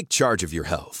 Take charge of your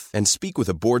health and speak with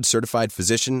a board-certified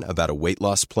physician about a weight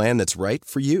loss plan that's right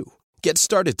for you. Get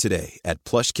started today at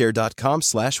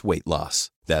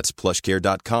plushcare.com/weightloss. That's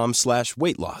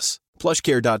plushcare.com/weightloss.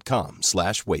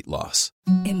 plushcare.com/weightloss.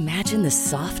 Imagine the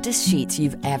softest sheets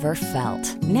you've ever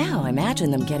felt. Now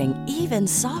imagine them getting even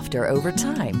softer over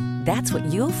time. That's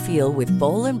what you'll feel with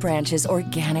Boll & Branch's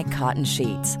organic cotton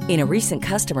sheets. In a recent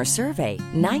customer survey,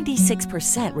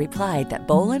 96% replied that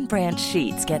Boll & Branch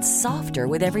sheets get softer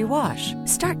with every wash.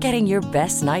 Start getting your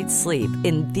best night's sleep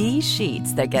in these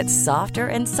sheets that get softer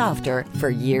and softer for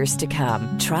years to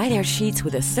come. Try their sheets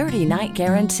with a 30-night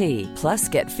guarantee. Plus,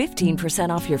 get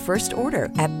 15% off your first order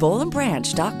at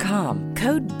BollandBranch.com.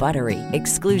 Code BUTTERY.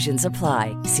 Exclusions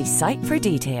apply. See site for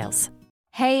details.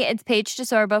 Hey, it's Paige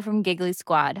DeSorbo from Giggly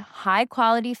Squad. High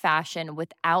quality fashion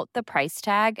without the price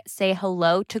tag. Say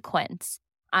hello to Quince.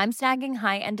 I'm snagging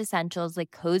high-end essentials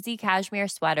like cozy cashmere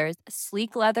sweaters,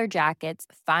 sleek leather jackets,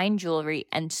 fine jewelry,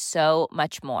 and so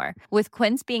much more. With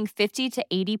Quince being 50 to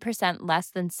 80%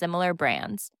 less than similar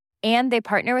brands. And they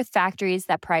partner with factories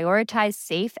that prioritize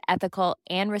safe, ethical,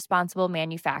 and responsible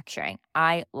manufacturing.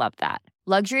 I love that.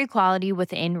 Luxury quality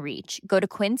within reach. Go to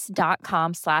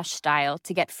quince.com/style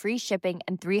to get free shipping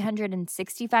and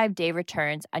 365-day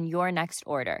returns on your next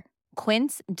order.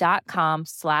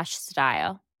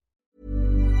 Quince.com/style.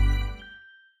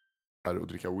 Och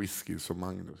dricka whisky som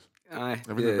Magnus. Nej,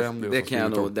 det kan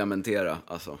jag nog dementera.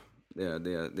 Alltså,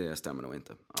 det stämmer nog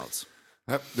inte alls.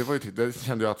 Nej, det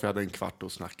kände jag att vi hade en kvart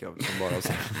att snacka som bara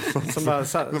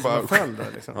som bara föll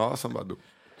där liksom. Ja, som bara dog.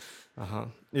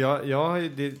 Aha.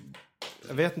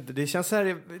 Jag vet inte, det känns så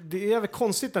här, det är väl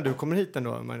konstigt när du kommer hit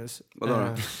ändå, Magnus. Vadå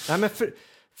då? Nej, men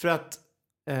för att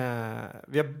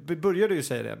vi började ju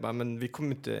säga det bara, men vi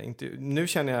kommer inte nu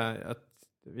känner jag att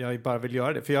jag bara vill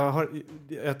göra det, för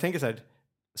jag tänker så här,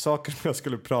 saker som jag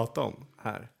skulle prata om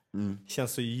här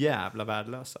känns så jävla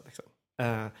värdelösa liksom.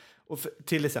 Och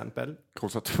till exempel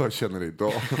konstigt att jag känner det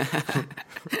idag.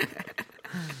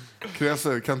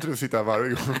 Kan inte du sitta här varje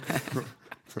gång?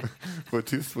 Var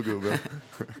tyst på gubben.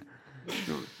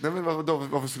 Nej, men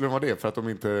varför skulle de vara det? För att de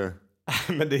inte...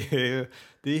 Men det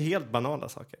är helt banala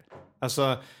saker.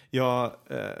 Alltså,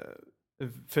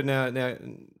 för när jag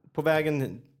på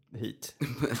vägen hit.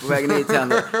 På vägen hit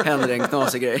händer en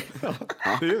knasig grej. Ja.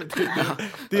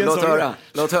 Det är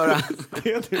Låt höra.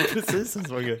 Det är precis en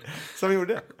sån grej som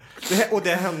gjorde. Och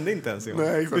det hände inte ens en gång.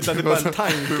 Nej, utan det var en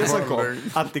tanke som kom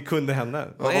att det kunde hända.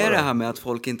 Vad är det här med att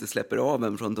folk inte släpper av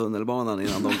en från tunnelbanan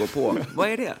innan de går på? Vad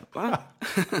är det? Va?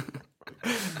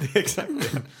 Det är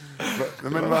exakt det.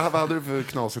 Men vad hade du för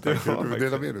knasigt?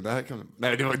 Dela med dig. Det här kan...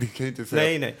 Nej, det kan jag inte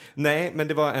säga. Nej, men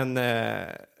det var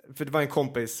för det var en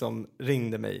kompis som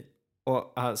ringde mig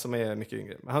och som är mycket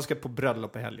yngre. Han ska på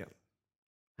bröllop i helgen.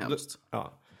 Hemskt.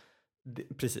 Ja,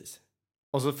 precis.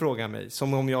 Och så frågar han mig,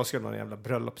 som om jag skulle vara en jävla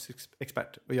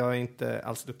bröllopsexpert. Och jag är inte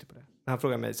alls duktig på det. Han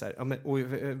frågar mig så här,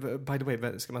 by the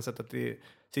way, ska man sitta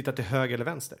till höger eller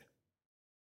vänster?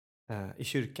 I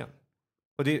kyrkan.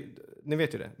 Och ni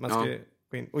vet ju det. Man ska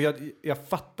gå in. Och jag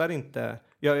fattar inte.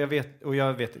 Jag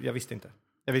visste inte.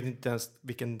 Jag vet inte ens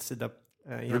vilken sida.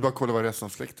 Jag vill bara kolla var resten av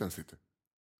släkten sitter.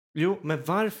 Jo, men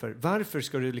varför? Varför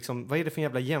ska du liksom... Vad är det för en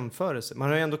jävla jämförelse? Man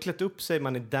har ju ändå klätt upp sig,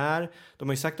 man är där. De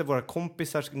har ju sagt att våra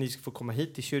kompisar, ni ska få komma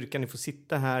hit till kyrkan, ni får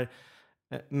sitta här.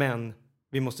 Men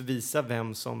vi måste visa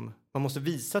man måste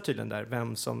visa tydligen där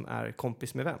vem som är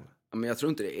kompis med vem. Men jag tror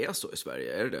inte det är så i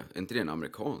Sverige, är det? Är inte det en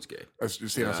amerikansk grej?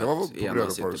 Senast jag var på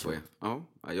bröllop. Ja,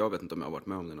 jag vet inte om jag har varit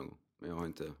med om det någon gång. Men jag har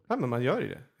inte... Ja, men man gör ju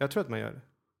det. Jag tror att man gör det.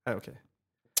 Ja, okej.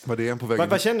 Var det en på vägen?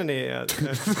 Vad känner ni?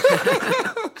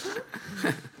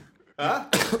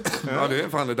 Ja, det är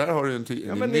fan, det där har du en tid.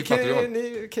 Ja, men ni kan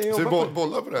jobba på det.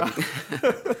 Bolla på det.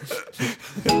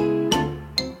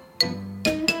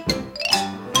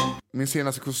 Min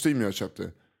senaste kostym jag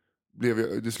köpte,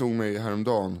 det slog mig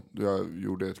häromdagen då jag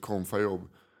gjorde ett konfajobb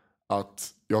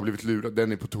att jag har blivit lurad.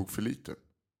 Den är på tok för liten.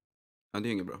 Ja, det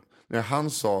är inget bra. När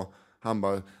han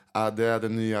bara, det är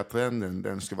den nya trenden,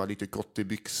 den ska vara lite gott i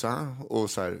byxa. Och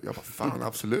så här, jag bara, fan,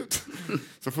 absolut.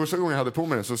 Så första gången jag hade på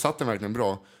mig den så satt den verkligen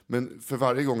bra. Men för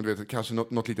varje gång, du vet, kanske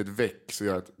något litet väck så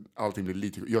gör att allting blir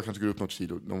lite, jag kanske går upp något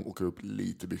kilo, de åker upp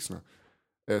lite byxorna.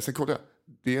 Sen kollade jag,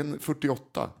 det är en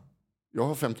 48. Jag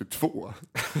har 52.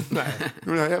 Nej.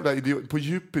 Den här jävla idiot, på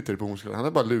Jupiter på Hornskala, han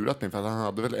hade bara lurat mig för att han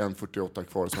hade väl en 48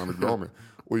 kvar som han ville bra med.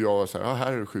 Och jag var så här,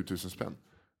 här är det 7000 spänn.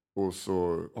 Och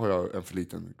så har jag en för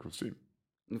liten kostym.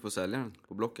 Du får sälja den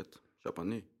på Blocket. Köpa en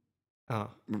ny.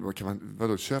 Ja. Men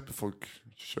vadå, köper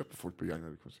folk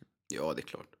begagnade kostym? Ja, det är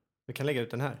klart. Vi kan lägga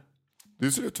ut den här.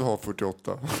 Du ser ut att ha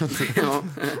 48. Ja.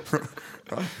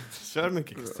 Kör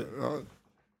mycket kostym. Ja.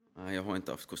 Nej, jag har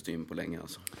inte haft kostym på länge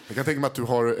alltså. Jag kan tänka mig att du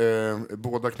har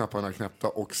båda knapparna knäppta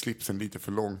och slipsen lite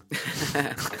för lång.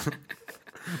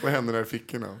 Och händerna i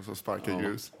fickorna och så sparkar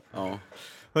grus. Ja.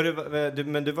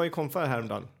 Men du var ju konfa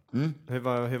häromdagen. Hur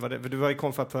var det? Du var ju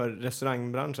konfa för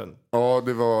restaurangbranschen. Ja,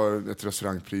 det var ett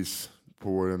restaurangpris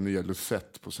på den nya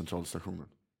Lucette på Centralstationen.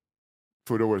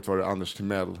 Förra året var det Anders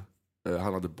Timell.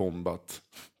 Han hade bombat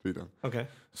tiden. Okay.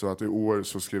 Så att i år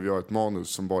så skrev jag ett manus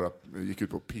som bara gick ut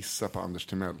på att pissa på Anders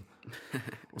Timell.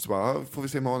 Och så bara, får vi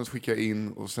se manus, skicka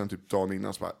in. Och sen typ dagen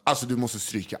innan så bara, alltså du måste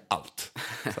stryka allt.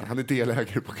 Så han är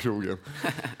delägare på krogen.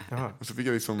 Och så fick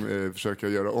jag liksom försöka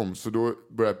göra om. Så då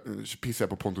började jag pissa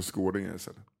på Pontus Gårdinger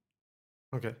istället.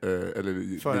 Okay.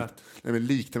 Eller för att? Nej, men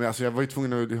liknande mig. Alltså jag var ju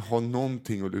tvungen att ha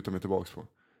någonting att luta mig tillbaka på.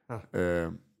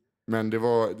 Men det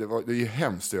är ju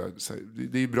hemskt att göra.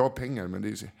 Det är ju bra pengar, men det är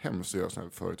ju så hemskt att göra sådana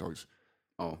här företags.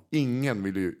 Ja. Ingen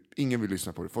vill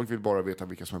lyssna på det. Folk vill bara veta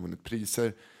vilka som har vunnit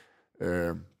priser.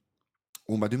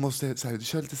 Och hon bara, du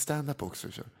kör lite stand-up också.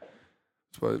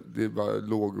 Så det bara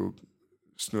låg och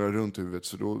snurrade runt huvudet.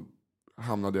 Så då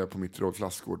hamnade jag på mitt Rolf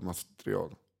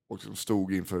Lassgård-material. Och liksom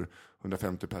stod inför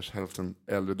 150 pers, hälften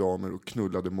äldre damer och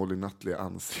knullade Molly Nutley i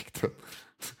ansiktet.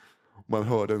 Man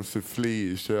hörde en soufflé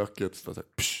i köket. Så här,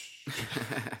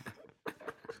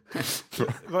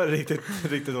 var det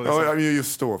riktigt dåligt? Ja,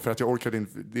 just då. För att jag orkade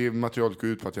inte. Det materialet går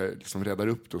ut på att jag liksom räddar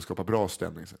upp det och skapar bra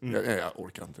stämning. Jag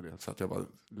orkar inte det. Så att jag bara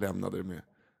lämnade det med.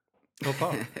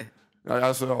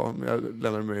 Jag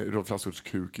lämnade med Rolf Lassgårds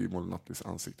kuk i Molly Nutleys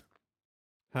ansikte.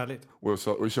 Härligt.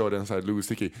 Och körde en sån här Louis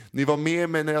Dickey. Ni var med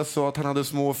mig när jag sa att han hade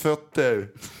små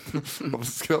fötter. Varför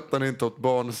skrattar ni inte åt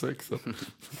barnsexen?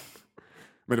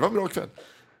 Men det var en bra kväll.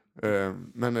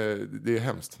 Men det är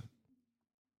hemskt.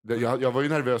 Jag var ju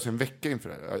nervös en vecka inför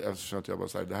det här. Eftersom att jag bara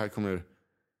såhär, det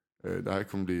här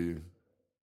kommer bli.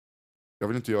 Jag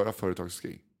vill inte göra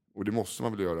företagsgrej. Och det måste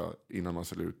man väl göra innan man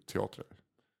säljer ut teatrar.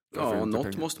 Ja,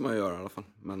 något måste man göra i alla fall.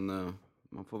 Men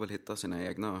man får väl hitta sina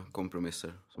egna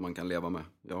kompromisser som man kan leva med.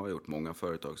 Jag har gjort många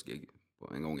företagsgig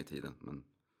på en gång i tiden. Men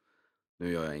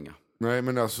nu gör jag inga. Nej,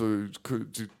 men alltså,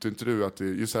 tyckte inte du att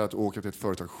just att åka till ett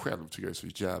företag själv tycker jag är så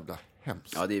jävla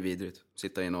hemskt? Ja, det är vidrigt.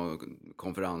 Sitta i något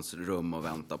konferensrum och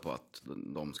vänta på att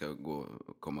de ska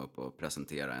komma upp och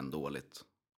presentera en dåligt.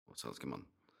 Och sen ska man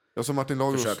Martin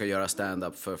Lagros försöka göra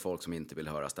stand-up för folk som inte vill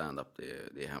höra stand-up.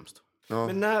 Det är hemskt.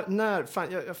 Ja. Men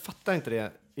fan, jag fattar inte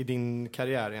det i din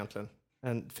karriär egentligen.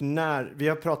 För vi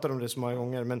har pratat om det så många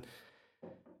gånger, men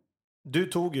du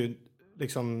tog ju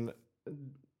liksom.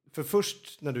 För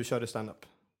först när du körde stand-up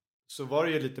så var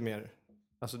det ju lite mer,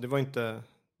 alltså det var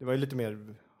ju lite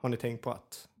mer, har ni tänkt på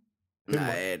att?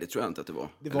 Nej, det tror jag inte att det var.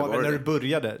 Det var när du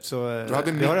började så. Du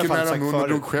hade mycket nära mun och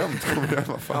drog skämt.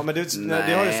 Ja, men det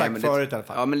har du sagt förut i alla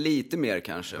fall. Ja, men lite mer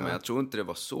kanske, men jag tror inte det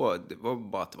var så. Det var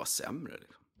bara att det var sämre.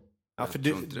 Liksom. Ja, jag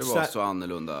tror inte det var så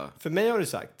annorlunda. För mig har du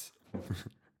sagt,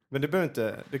 men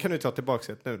det kan du ta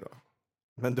tillbaka nu då.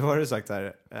 Men då har du sagt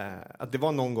här att det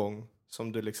var någon gång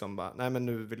som du liksom bara, nej men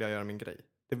nu vill jag göra min grej.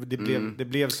 Det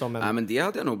blev som en. Nej, men det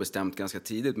hade jag nog bestämt ganska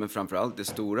tidigt, men framförallt det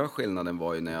stora skillnaden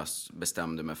var ju när jag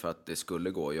bestämde mig för att det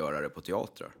skulle gå att göra det på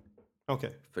teatrar.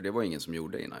 Okej. För det var ingen som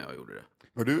gjorde innan jag gjorde det.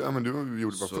 Men du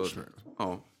gjorde bara först nu.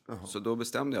 Ja. Så då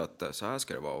bestämde jag att så här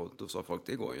ska det vara, och då sa folk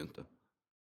det går ju inte.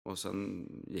 Och sen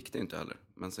gick det inte heller.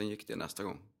 Men sen gick det nästa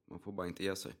gång. Man får bara inte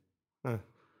ge sig.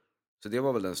 Så det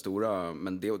var väl den stora,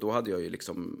 men då hade jag ju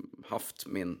liksom haft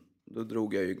då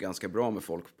drog jag ju ganska bra med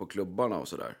folk på klubbarna och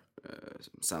sådär.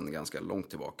 Sen ganska långt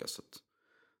tillbaka, så att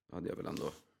då hade jag väl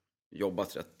ändå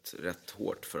jobbat rätt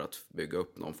hårt för att bygga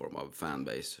upp någon form av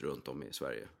fanbase runt om i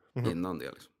Sverige innan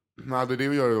det liksom. Men hade det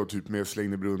att göra då typ med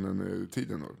släng i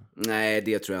brunnen-tiden då? Nej,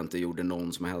 det tror jag inte gjorde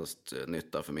någon som helst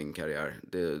nytta för min karriär.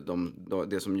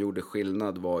 Det som gjorde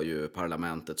skillnad var ju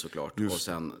Parlamentet såklart. Just. Och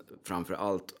sen framför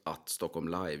allt att Stockholm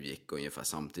Live gick ungefär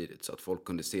samtidigt. Så att folk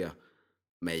kunde se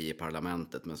mig i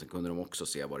Parlamentet, men sen kunde de också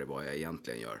se vad det var jag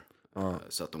egentligen gör.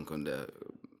 Så att de kunde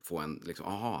få en, liksom,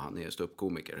 aha, han är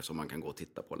ståuppkomiker som man kan gå och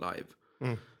titta på live.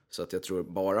 Så att jag tror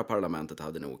bara Parlamentet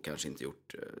hade nog kanske inte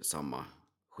gjort samma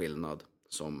skillnad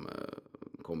som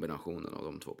kombinationen av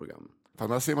de två programmen. Fan,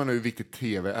 där ser man hur viktigt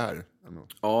tv är.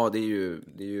 Ja, det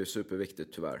är ju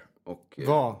superviktigt tyvärr. Och,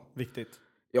 vad viktigt?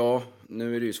 Ja,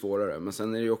 nu är det ju svårare. Men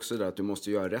sen är det ju också det att du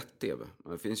måste göra rätt tv.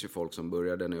 Det finns ju folk som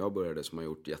började när jag började som har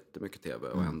gjort jättemycket tv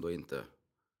och ändå inte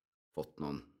fått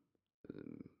någon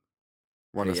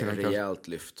rejält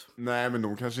lyft. Nej, men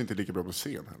de kanske inte är lika bra på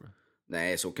scen heller.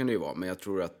 Nej, så kan det ju vara. Men jag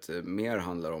tror att mer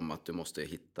handlar om att du måste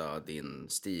hitta din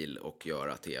stil och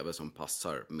göra tv som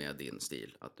passar med din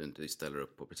stil. Att du inte ställer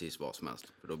upp på precis vad som helst.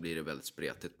 För då blir det väldigt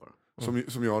spretigt bara.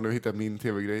 Som jag nu hittat min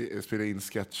tv-grej. Spela in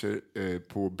sketcher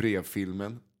på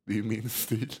brevfilmen. Det är ju min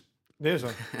stil. Det är så?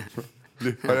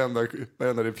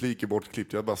 Varenda replik är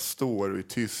bortklippt. Jag bara står och är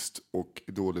tyst och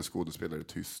dålig skådespelare är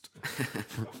tyst.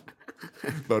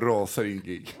 Bara rasar in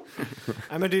gig.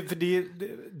 Nej, men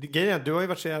grejen, du har ju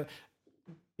varit så här.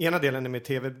 Ena delen är med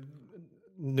tv.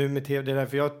 Nu med tv, det är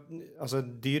därför alltså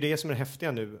det är ju det som är det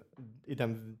häftiga nu i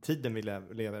den tiden vi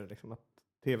lever liksom, att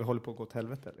tv håller på att gå åt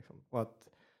helvete liksom. Och att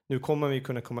nu kommer vi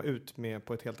kunna komma ut med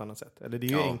på ett helt annat sätt. Eller det är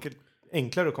ju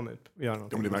enklare att komma ut och göra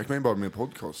något. Ja, men det märker man ju bara med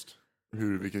podcast.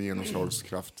 Vilken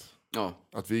genomslagskraft. Ja.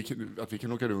 Att vi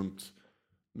kan åka runt.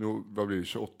 Nu, vad blir det?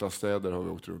 28 städer har vi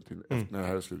åkt runt till när det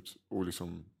här är slut. Och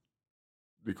liksom,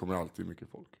 det kommer alltid mycket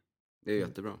folk. Det är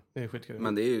jättebra. Det är skitkul.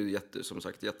 Men det är ju som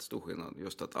sagt jättestor skillnad.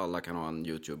 Just att alla kan ha en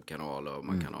YouTube-kanal och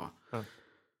man kan ha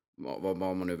vad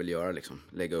man nu vill göra liksom.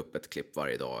 Lägga upp ett klipp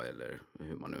varje dag eller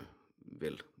hur man nu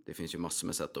vill. Det finns ju massor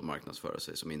med sätt att marknadsföra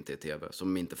sig som inte är tv.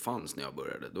 Som inte fanns när jag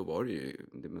började. Då var det ju,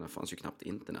 det fanns ju knappt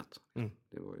internet.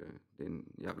 Det är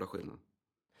en jävla skillnad.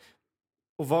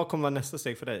 Och vad kommer vara nästa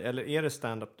steg för dig? Eller är det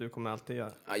stand-up du kommer alltid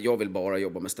göra? Jag vill bara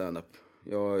jobba med stand-up.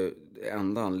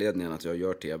 Enda anledningen att jag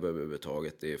gör tv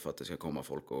överhuvudtaget är för att det ska komma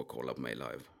folk och kolla på mig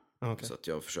live. Okay. Så att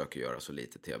jag försöker göra så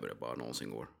lite tv det bara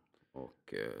någonsin går.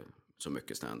 Och så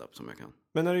mycket stand-up som jag kan.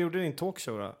 Men när du gjorde din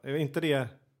talkshow då? Är inte det...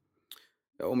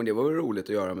 Ja, men det var ju roligt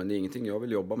att göra, men det är ingenting jag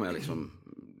vill jobba med liksom.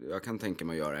 Jag kan tänka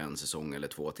mig att göra en säsong eller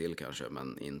 2 till kanske,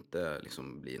 men inte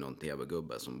liksom bli någon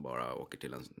tv-gubbe som bara åker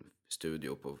till en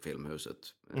studio på Filmhuset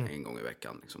en gång i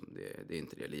veckan. Liksom. Det är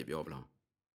inte det liv jag vill ha.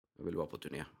 Jag vill vara på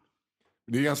turné.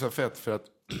 Det är ganska fett för att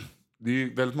det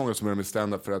är väldigt många som börjar med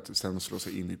stand-up för att sen slå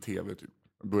sig in i tv typ.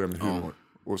 Börja med humor.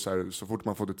 Och så fort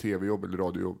man får ett tv-jobb eller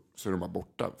radiojobb så är de bara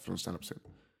borta från stand-up-scen.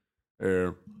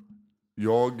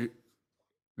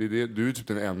 Du är typ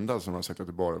den enda som har sagt att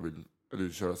du bara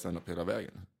vill köra stand-up hela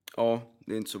vägen. Ja,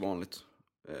 det är inte så vanligt.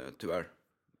 Tyvärr.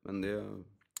 Men det...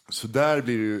 Så där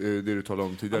blir det du talade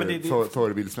om tidigare,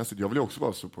 förebildsmässigt. Jag vill ju också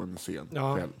vara så på en scen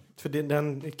själv. För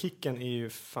den kicken är ju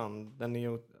fan, den är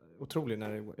ju otrolig när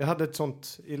det går. Jag hade ett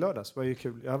sånt i lördags, det var ju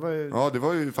kul. Ja, det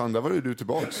var ju fan, där var ju du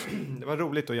tillbaks. Det var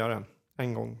roligt att göra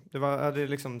en gång. Det var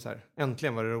liksom så här,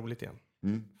 äntligen var det roligt igen.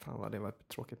 Fan vad det var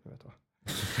tråkigt nu, vet du vad.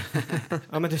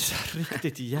 Ja, men det är så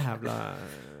riktigt jävla...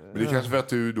 Men det är kanske för att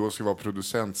du då ska vara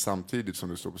producent samtidigt som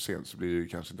du står på scen, så blir det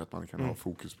kanske inte att man kan ha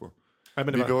fokus på. Ja,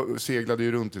 vi seglade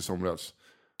ju runt i somras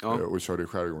och körde i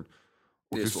skärgården.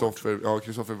 Och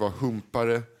Kristoffer var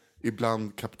humpare,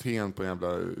 ibland kapten på en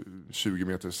jävla 20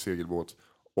 meters segelbåt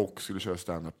och skulle köra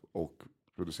stand-up och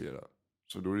producera.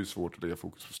 Så då är det svårt att lägga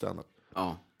fokus på stand-up.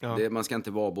 Ja. Man ska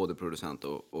inte vara både producent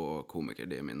och komiker.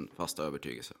 Det är min fasta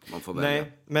övertygelse. Man får välja.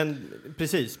 Nej, men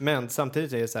precis. Men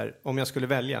samtidigt är det så här, om jag skulle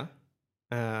välja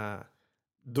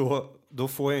då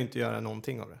får jag inte göra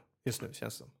någonting av det. Just nu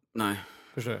känns det som. Nej.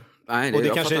 Förstår du? Nej, och det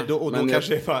kanske, då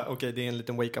kanske det är en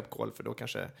liten wake-up call, för då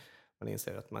kanske man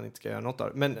inser att man inte ska göra något av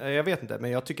det. Men jag vet inte,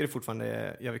 men jag tycker det fortfarande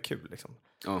är jävligt kul liksom.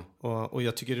 Ja. Och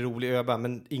jag tycker det är roligt. Och jag bara,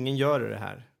 men ingen gör det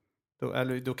här.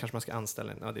 Då kanske man ska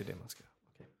anställa en. Ja, det är det man ska.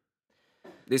 Okay.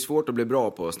 Det är svårt att bli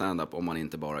bra på stand-up om man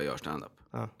inte bara gör stand-up.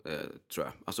 Tror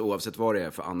jag. Alltså oavsett vad det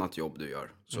är för annat jobb du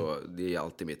gör. Så det är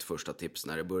alltid mitt första tips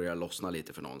när det börjar lossna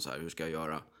lite för någon. Så här, hur ska jag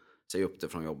göra? Säg upp det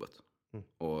från jobbet.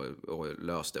 Och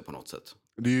lös det på något sätt.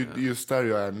 Det är just där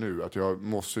jag är nu.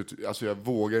 Att jag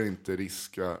vågar inte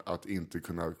riska att inte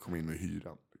kunna komma in med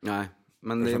hyran. Nej,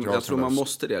 men jag tror man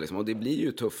måste det liksom. Och det blir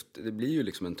ju tufft. Det blir ju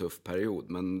liksom en tuff period.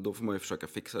 Men då får man ju försöka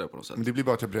fixa det på något sätt. Men det blir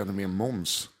bara att jag bränner mer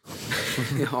moms.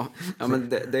 ja, men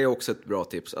det är också ett bra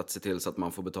tips. Att se till så att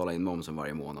man får betala in momsen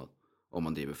varje månad. om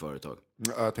man driver företag.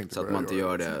 Jag tänkte så att man inte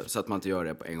gör det, så att man inte gör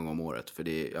det på en gång om året. För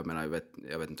det, jag menar,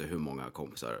 jag vet inte hur många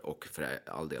kompisar och för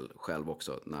all del själv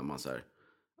också, när man så här,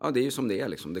 ja, det är ju som det är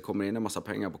liksom. Det kommer in en massa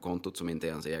pengar på kontot som inte är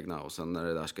ens egna, och sen när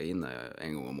det där ska in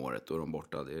en gång om året, då är de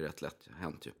borta. Det är ju rätt lätt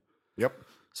hänt ju. Japp.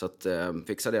 Så att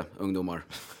fixa det, ungdomar.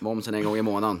 Momsen en gång i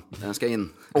månaden, den ska in.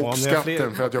 Och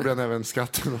skatten, för att jag bränner även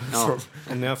skatten också. Ja.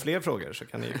 Om ni har fler frågor så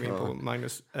kan ni gå in på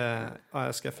Magnus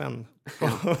ASKFN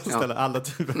och ställa alla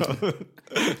typer av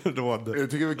råd. Jag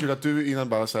tycker det var kul att du innan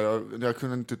bara så här, jag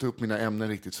kunde inte ta upp mina ämnen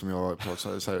riktigt som jag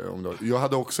pratade så här om då. Jag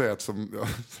hade också ett som jag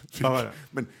fick,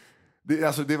 men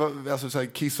det var alltså så här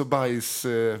kiss och bajs.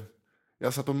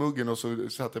 Jag satt på muggen och så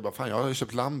satt jag bara, fan, jag har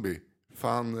köpt Lambi.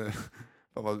 Fan,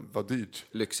 vad dyrt.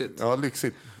 Lyxigt. Ja,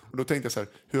 lyxigt. Och då tänkte jag så här,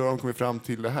 hur har de kommit fram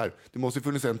till det här? Det måste ju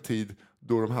funnits en tid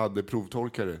då de hade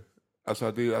provtorkare.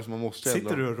 Alltså man måste ändå...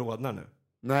 Sitter du och rådnar nu?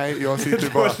 Nej, jag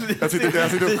sitter bara... Jag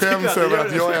sitter och skäms över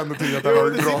att jag ändå tycker att det var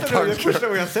en bra tanke. Jag första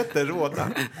gången jag sett dig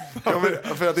rådna. Ja,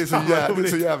 men för att det är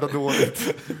så jävla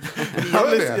dåligt.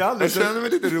 Jag känner mig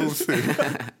lite rosig.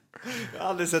 Jag har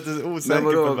aldrig sett dig osäker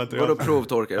på material. Vadå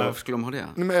provtorkare? Varför skulle de ha det?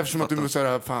 Nej, men eftersom att du måste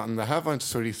säga, fan, det här var inte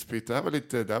så riskfritt. Det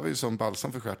här var ju som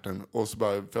balsam för stjärten. Och så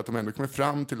bara, för att de ändå kommer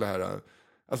fram till det här.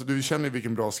 Alltså du känner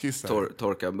vilken bra skiss det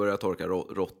är. Börja torka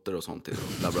råttor och sånt i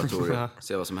laboratoriet.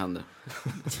 Se vad som händer.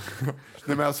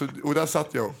 Nej, men alltså, och där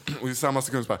satt jag. Och i samma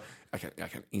sekund så bara,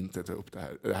 jag kan inte ta upp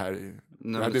det här.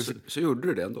 Nej, så gjorde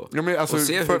du det ändå. Ja, men alltså, och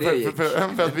se hur det gick.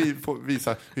 För att vi får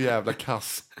visa hur jävla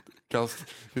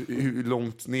hur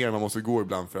långt ner man måste gå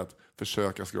ibland för att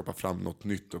försöka skrapa fram något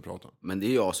nytt att prata om. Men det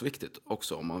är ju asviktigt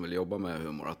också om man vill jobba med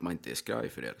humor, att man inte är skraj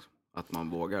för det. Att man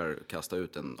vågar kasta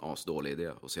ut en asdålig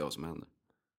idé och se vad som händer.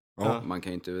 Ja. Man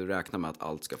kan ju inte räkna med att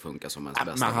allt ska funka som ens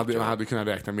bästa. Man hade kunnat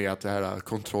räkna med att det här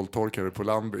kontrolltorkare på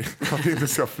Lambi att det inte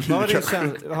ska flyga.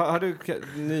 Har du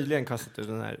nyligen kastat ut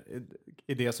den här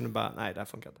idén som du bara, nej, det här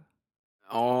funkar inte?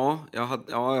 Ja, jag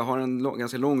har en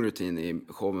ganska lång rutin i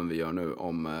showen vi gör nu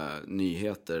om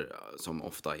nyheter som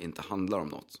ofta inte handlar om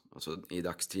något. Alltså i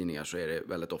dagstidningar så är det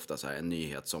väldigt ofta så här en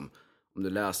nyhet som, om du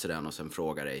läser den och sen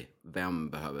frågar dig, vem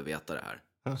behöver veta det här?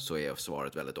 Så är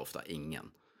svaret väldigt ofta ingen.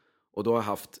 Och då har jag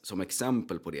haft som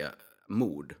exempel på det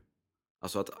mord.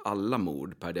 Alltså att alla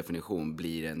mord per definition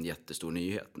blir en jättestor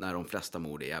nyhet, när de flesta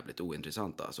mord är jävligt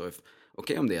ointressanta. Alltså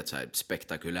okej, om det är ett så här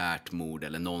spektakulärt mord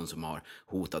eller någon som har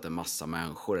hotat en massa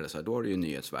människor eller så här, då är det ju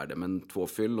nyhetsvärde. Men 2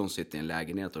 fyllon sitter i en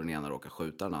lägenhet och den ena råkar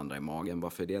skjuta den andra i magen.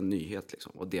 Varför är det en nyhet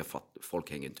liksom? Och det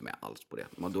folk hänger inte med alls på det.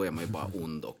 Men då är man ju bara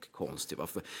ond och konstig.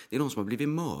 Varför? Det är någon som har blivit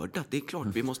mördad. Det är klart,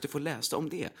 vi måste få läsa om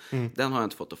det. Den har jag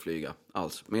inte fått att flyga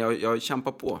alls. Men jag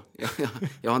kämpar på.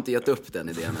 Jag har inte gett upp den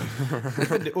idén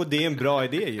än. Och det är en bra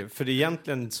idé ju. För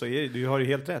egentligen så är du har ju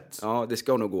helt rätt. Ja, det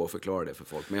ska nog gå att förklara det för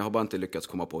folk. Men jag har bara inte lyckats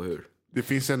komma på hur. Det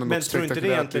finns ändå men något tror inte det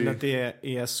egentligen att det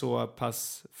är så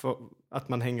pass att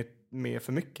man hänger med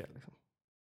för mycket? Liksom?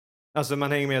 Alltså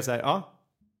man hänger med så här, ja.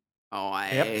 Ja,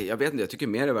 nej, jag vet inte. Jag tycker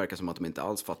mer det verkar som att de inte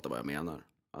alls fattar vad jag menar.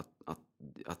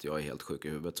 Att jag är helt sjuk i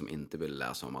huvudet som inte vill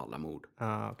läsa om alla mord.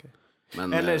 Okay.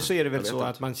 Men, eller så är det väl så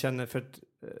att man känner, för att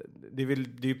det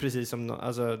är ju precis som,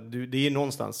 alltså, det är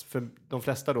någonstans, för de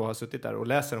flesta då har suttit där och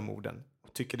läser om morden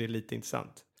och tycker det är lite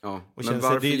intressant. Ja, och men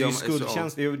varför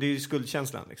det är ju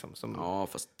skuldkänslan liksom. Som, ja,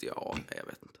 fast jag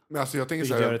vet inte. Men alltså jag tänker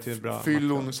så här,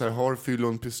 fyllon, så här, har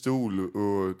fyllon pistol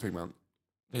och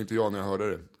tänkte jag när jag hörde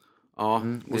det. Ja,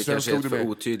 det kanske är ett för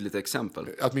otydligt exempel.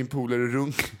 Att min polare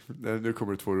Runk, nu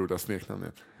kommer det 2 roliga smeknamn.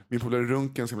 Min polare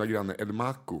Runkens gamla granne El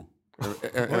Mako,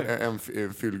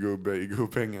 en fyllgubbe i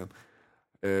gubbhängen.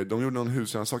 De gjorde någon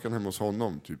husrannsakan hemma hos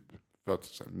honom, typ för att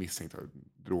så här, misstänkta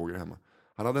droger hemma.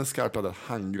 Han hade en skarpladdad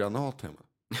handgranat hemma.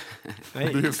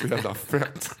 Det är så jävla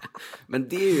fett. Men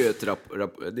det är ju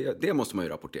det måste man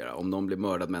ju rapportera om någon blir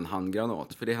mördad med en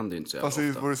handgranat, för det händer ju inte så jävla ofta.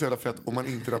 Det vore så jävla fett om man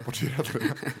inte rapporterade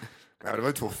det. Nej, det var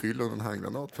ju 2 fyllon och en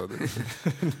handgranat.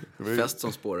 Fest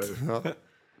som spårar ur.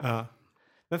 Ja.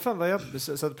 Men fan vad jag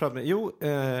så att prata med.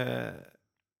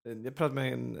 Jag pratade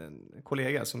med en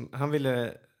kollega som han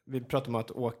ville prata om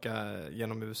att åka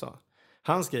genom USA.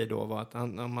 Hans grej då var att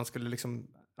om man skulle liksom,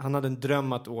 han hade en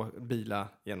dröm att bila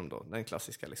genom då den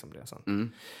klassiska liksom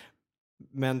resan.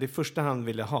 Men det första han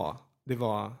ville ha, det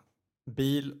var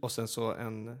bil och sen så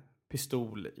en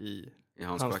pistol i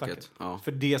handskfacket. Ja.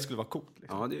 För det skulle vara coolt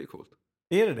liksom. Ja, det är ju coolt.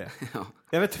 Är det det? Ja.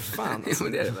 Jag vet inte fan. Alltså.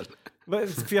 Men det är det väl.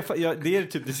 Det är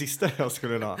typ det sista jag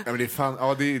skulle ha. Ja, men det är fan,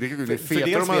 ja, det är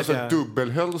fetare om man har så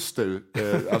dubbelhölster.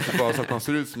 Alltså bara så att man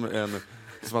ser ut som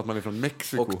Som att man är från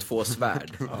Mexiko. Och 2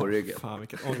 svärd på ryggen. Fan,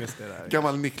 vilken ångest det är.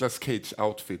 Gammal Nicolas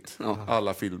Cage-outfit.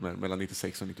 Alla filmer mellan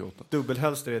 96 och 98.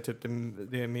 Dubbelhölster är typ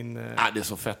det är min... Det är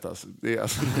så fett alltså. Det är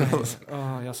alltså... jag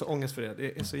har så ångest för det.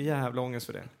 Det är så jävla ångest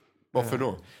för det. Varför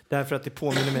då? Därför att det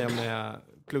påminner mig om när jag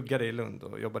pluggade i Lund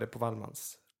och jobbade på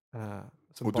Wallmans.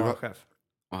 Som barchef.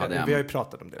 Och hade vi har ju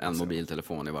pratat om det. En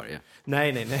mobiltelefon i varje.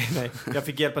 Nej. Jag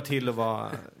fick hjälpa till och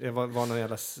jag var någon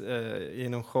jävla, i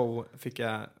någon show fick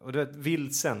jag, och du vet,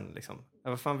 vilsen liksom. Jag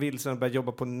var fan vilsen och började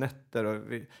jobba på nätter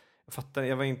och jag fattade,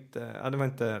 det var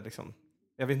inte liksom,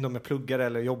 jag vet inte om jag pluggade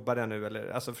eller jobbade nu eller,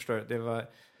 alltså förstår du, det var,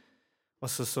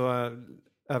 och så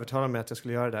övertalade mig att jag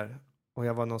skulle göra det där. Och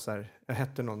jag var någon så här, jag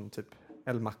hette någon typ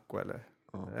El Maco eller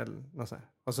något så här.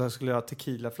 Och så skulle jag ha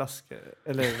tequilaflaskor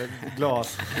eller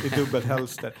glas i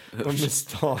dubbelhölster och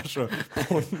mustasch och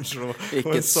poncho.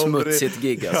 Vilket smutsigt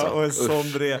gig alltså. Ja, och en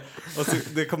sombré. Och så,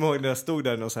 det kommer jag ihåg när jag stod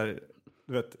där och så här,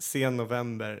 du vet, sen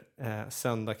november,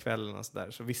 söndagskvällen och så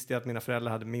där. Så visste jag att mina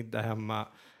föräldrar hade middag hemma.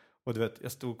 Och du vet,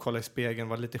 jag stod och kollade i spegeln,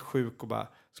 var lite sjuk och bara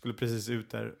skulle precis ut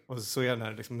där. Och så såg jag den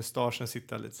här liksom, mustaschen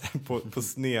sitta lite så här på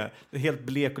sned. Helt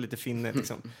blek och lite finne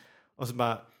liksom. Och så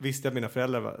bara visste jag att mina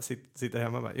föräldrar bara, sitter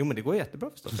hemma och bara, jo men det går jättebra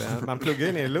förstås. Man pluggar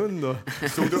ju ner i Lund och...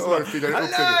 Stod du och örfilade upp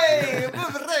det?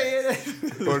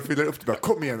 Örfilade upp det bara,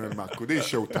 kom igen en Macko, det är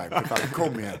showtime.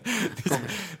 Kom igen.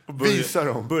 Visa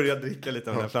dem. Börja dricka lite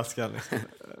av den här flaskan. Liksom.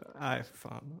 Nej,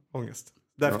 fan, ångest.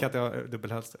 Därför kan jag inte ha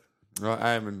dubbelhölster. Ja,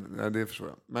 nej men det förstår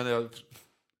jag. Men jag...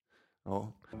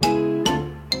 Ja.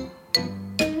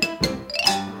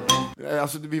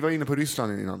 Alltså, vi var inne på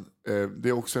Ryssland innan. Det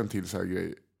är också en till så här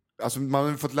grej. Alltså, man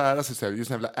har fått lära sig så här,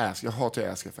 just en jävla ask. Jag hatar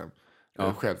Ask FM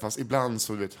själv. Fast ibland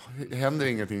så händer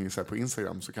ingenting så här på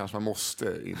Instagram så kanske man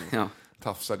måste in och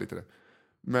tafsa lite där.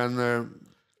 Men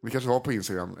vi kanske var på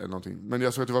Instagram eller någonting. Men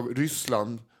jag såg att det var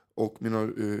Ryssland och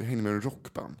hängde med en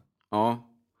rockband. Ja.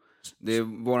 Det är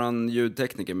våran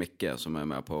ljudtekniker Micke som är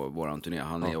med på våran turné.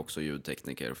 Han är också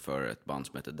ljudtekniker för ett band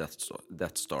som heter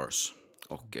Death Stars.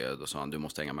 Och då sa han, du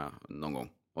måste hänga med någon gång.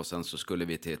 Och sen så skulle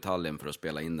vi till Tallinn för att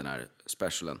spela in den här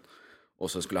specialen.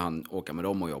 Och så skulle han åka med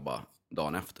dem och jobba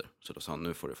dagen efter. Så då sa han,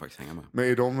 nu får du faktiskt hänga med. Men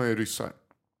är de ryssar?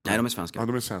 Nej, de är svenska. Ja,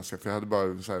 de är svenska. För jag hade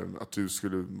bara så här, att du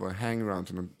skulle vara hangaround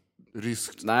till någon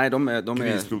ryskt. Nej, det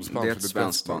är ett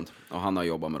svenskt band. Och han har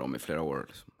jobbat med dem i flera år.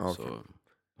 Liksom. Okay. Så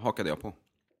hakade jag på.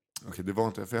 Okej, det var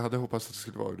inte, för jag hade hoppats att det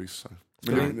skulle vara ryssar.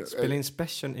 Spela in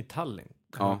special i Tallinn.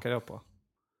 Hakade jag på.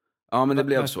 Ja, men det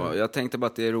blev så. Jag tänkte bara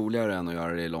att det är roligare än att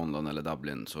göra det i London eller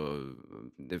Dublin. Så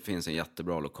det finns en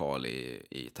jättebra lokal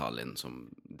i Tallinn som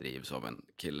drivs av en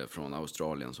kille från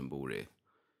Australien som bor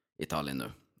i Tallinn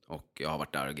nu. Och jag har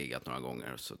varit där och giggat några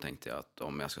gånger. Så tänkte jag att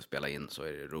om jag ska spela in så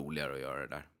är det roligare att göra det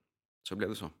där. Så blev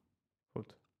det så. Coolt.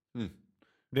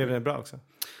 Blev det bra också?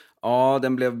 Ja,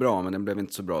 den blev bra, men den blev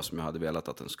inte så bra som jag hade velat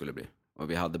att den skulle bli. Och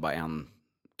vi hade bara en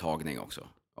tagning också.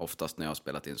 Oftast när jag har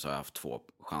spelat in så har jag haft 2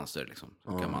 chanser. Liksom.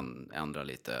 Så kan man ändra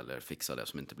lite eller fixa det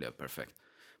som inte blev perfekt.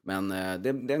 Men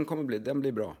den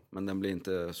blir bra. Men den blir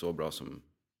inte så bra som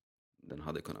den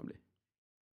hade kunnat bli.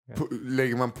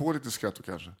 Lägger man på lite skratt då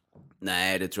kanske?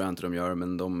 Nej, det tror jag inte de gör.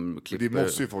 Men de klipper... Det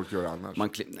måste ju folk göra annars.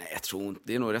 Nej, jag tror inte.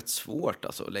 Det är nog rätt svårt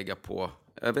alltså, att lägga på.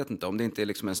 Jag vet inte, om det inte är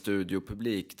liksom en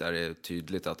studiopublik där det är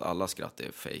tydligt att alla skratt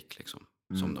är fake. Liksom,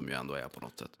 som de ju ändå är på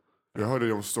något sätt. Jag hörde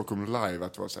ju om Stockholm Live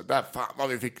att det var så här, där fan vad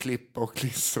vi fick klippa och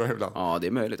klistra ibland. Ja, det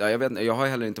är möjligt. Ja, jag har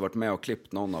heller inte varit med och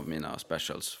klippt någon av mina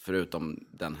specials, förutom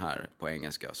den här på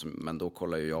engelska. Men då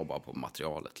kollar ju jag bara på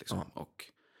materialet liksom, och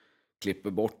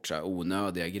klipper bort så här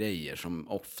onödiga grejer som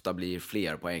ofta blir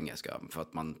fler på engelska. För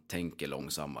att man tänker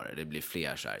långsammare. Det blir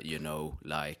fler så här, you know,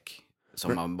 like...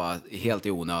 Som man bara helt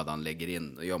i onödan lägger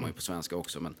in. Det gör man ju på svenska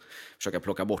också. Men försöka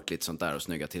plocka bort lite sånt där och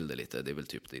snygga till det lite. Det är väl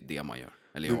typ det man gör.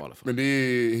 Eller jag i alla fall. Men det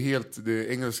är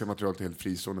det engelska materialet är helt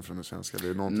fristående från det svenska? Det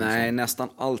är nej, nästan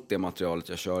allt det materialet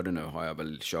jag körde nu har jag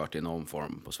väl kört i någon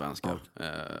form på svenska.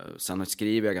 Sen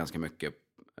skriver jag ganska mycket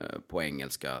på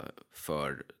engelska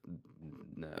för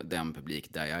den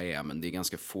publik där jag är. Men det är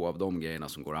ganska få av de grejerna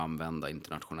som går att använda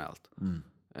internationellt.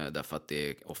 Därför att det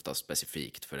är ofta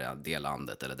specifikt för det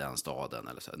landet eller den staden.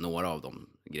 Eller så. Några av de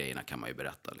grejerna kan man ju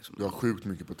berätta. Liksom. Du har sjukt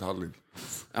mycket på Tallinn.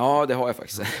 Ja, det har jag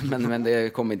faktiskt. men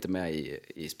det kommer inte med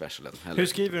i specialen heller. Hur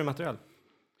skriver du material?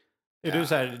 Är du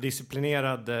så här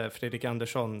disciplinerad Fredrik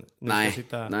Andersson?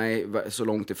 Nej, så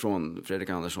långt ifrån Fredrik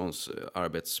Anderssons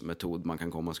arbetsmetod man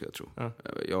kan komma, ska jag tro. Ja.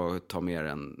 Jag tar mer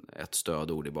än ett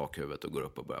stödord i bakhuvudet och går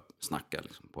upp och börjar snacka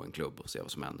liksom, på en klubb och se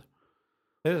vad som händer.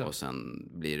 Och sen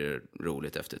blir det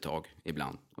roligt efter ett tag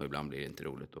ibland. Och ibland blir det inte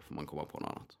roligt. Då får man komma på något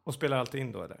annat. Och spelar alltid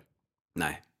in då eller?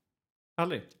 Nej.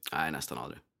 Aldrig? Nej, nästan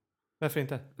aldrig. Varför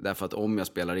inte? Därför att om jag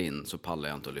spelar in så pallar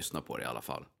jag inte att lyssna på det i alla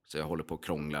fall. Så jag håller på och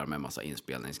krånglar med massa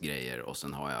inspelningsgrejer. Och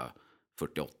sen har jag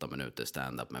 48 minuter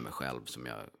stand-up med mig själv som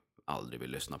jag aldrig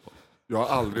vill lyssna på. Jag har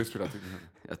aldrig spelat in.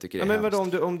 Jag tycker det är men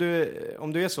vadå,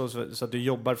 om du är så att du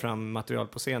jobbar fram material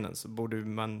på scenen så borde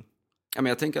man... Ja, men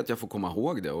jag tänker att jag får komma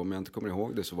ihåg det. Och om jag inte kommer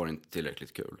ihåg det så var det inte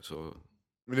tillräckligt kul. Så...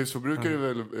 Men det så brukar det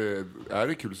väl... är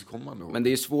det kul så kommer man då? Men det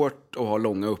är svårt att ha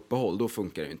långa uppehåll. Då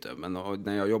funkar det inte. Men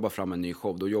när jag jobbar fram en ny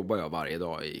show, då jobbar jag varje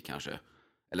dag i kanske...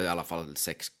 Eller i alla fall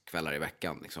 6 kvällar i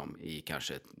veckan. Liksom, i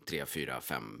kanske 3, 4,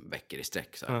 5 veckor i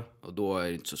sträck. Så här. Och då är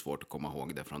det inte så svårt att komma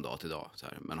ihåg det från dag till dag. Så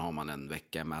här. Men har man en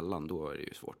vecka emellan, då är det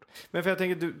ju svårt. Men för jag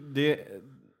tänker,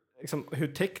 liksom,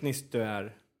 hur tekniskt du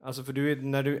är. Alltså för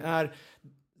när du är...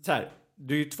 Så här,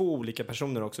 du är ju 2 olika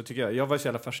personer också tycker jag. Jag var så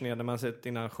jävla fascinerad när man sett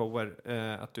dina shower.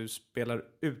 Att du spelar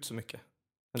ut så mycket.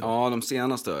 Ändå. Ja, de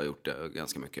senaste har jag gjort det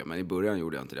ganska mycket. Men i början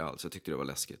gjorde jag inte det alls. Jag tyckte det var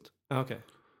läskigt. Okej. Okay.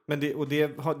 Men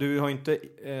du har inte,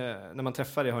 när man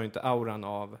träffar dig har du inte auran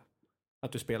av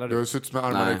att du spelar. Du har suttit med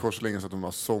armarna i kors länge så att de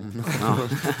var somnat. Ja.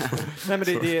 Nej, men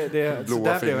så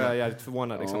där blev jag jävligt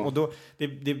förvånad. Liksom. Ja.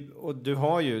 Och du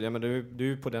har ju,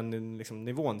 du är på den liksom,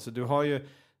 nivån. Så du har ju,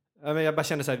 jag bara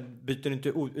kände så här, byter du inte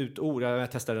ut ord?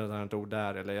 Jag testade ett annat ord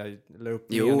där. Eller jag la upp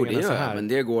jo, det gör jag, men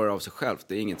det går av sig själv.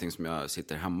 Det är ingenting som jag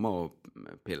sitter hemma och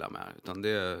pillar med. Utan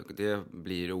det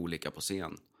blir olika på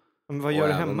scen. Men vad gör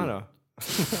du hemma då?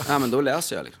 Nej, men då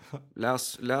läser jag liksom.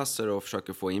 Läser och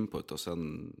försöker få input och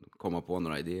sen komma på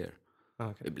några idéer.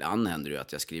 Okay. Ibland händer det ju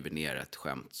att jag skriver ner ett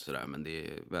skämt sådär, men det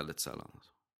är väldigt sällan.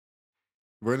 Alltså.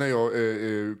 Det var när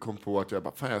jag kom på att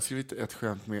jag jag skrivit ett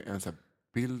skämt med en så här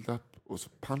build-up och så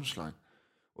punchline.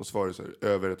 Och så var det så här,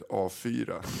 över ett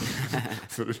A4.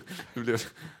 Så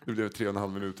det blev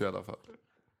 3,5 minuter i alla fall.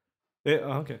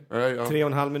 Okej.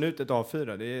 3,5 minuter ett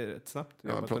A4, det är rätt snabbt.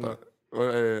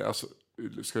 Alltså,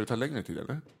 ska det ta längre tid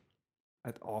eller?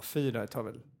 Ett A4 tar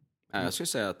väl... Nej, jag skulle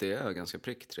säga att det är ganska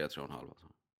prick 3,5. Alltså.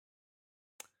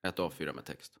 Ett A4 med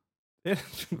text.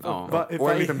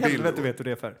 Och en liten bild. Vet du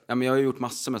det för? Ja, men jag har gjort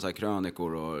massor med så här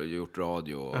krönikor och gjort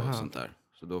radio och sånt där.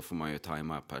 Så då får man ju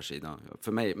tajma per sida.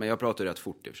 För mig, men jag pratar rätt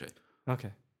fort i och för sig.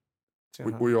 Okej.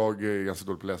 Och jag är ganska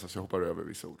dålig på att läsa så jag hoppar över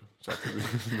vissa ord.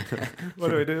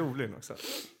 Vadå, är det ordning också?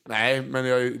 Nej, men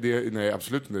nej,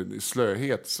 absolut inte.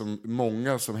 Slöhet som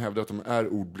många som hävdar att de är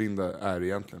ordblinda är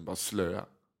egentligen bara slöa.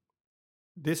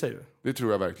 Det säger du? Det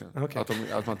tror jag verkligen. Okay.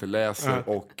 Att man inte läser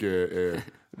och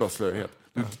bara slöhet.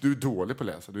 Du är dålig på att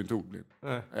läsa, du är inte ordblind.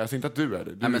 Jag ser inte att du är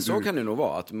det. Men så kan det nog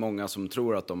vara, att många som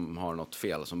tror att de har något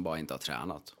fel som bara inte har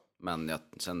tränat. Men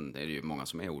sen är det ju många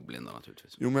som är ordblinda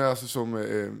naturligtvis. Jo, men alltså som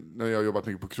när jag har jobbat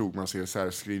mycket på krog, man ser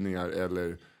särskrivningar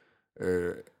eller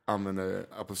använder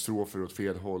apostrofer åt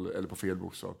fel håll eller på fel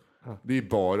bokstav. Det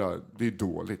är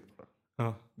dåligt.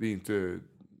 Det är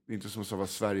inte som att vara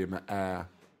Sverige med ä.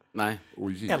 Nej.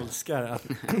 Och J. Älskar att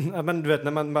men du vet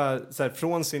när man bara så här,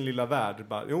 från sin lilla värld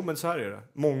bara, jo men så här är det.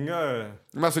 Många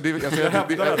men alltså jag säger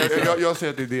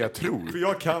att det är det jag tror. För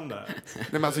jag kan det. Nej,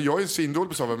 men alltså jag är svindålig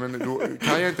på saker, men då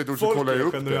kan jag inte då så kollar jag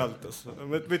upp generellt, det. Alltså.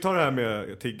 Men vi tar det här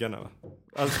med tiggarna.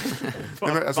 Alltså,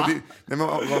 men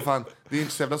vad fan, det är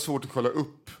inte så jävla svårt att kolla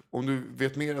upp. Om du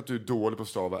vet mer att du är dålig på att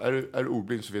stava, är du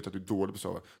ordblind så vet du att du är dålig på att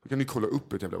stava. Då kan du kolla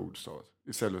upp ett jävla ordstav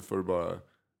istället för att bara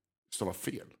stava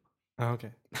fel.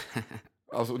 Okej.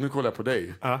 Alltså nu kollar jag på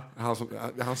dig.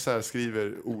 Han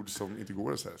särskriver ord som inte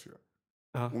går att särskriva.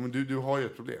 Men du har ju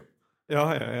ett problem.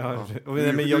 Ja.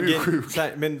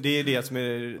 Men det är det som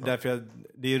är därför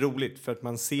det är roligt, för att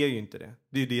man ser ju inte det.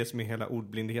 Det är ju det som är hela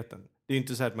ordblindheten. Det är ju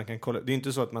inte så att man kan kolla, det är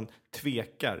inte så att man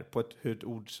tvekar på hur ett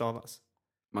ord stavas.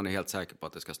 Man är helt säker på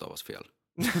att det ska stavas fel.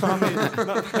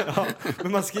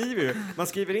 Men man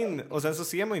skriver in och sen så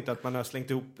ser man ju inte att man har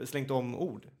slängt om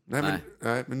ord.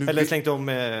 Eller slängt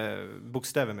om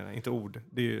bokstäver, menar, inte ord.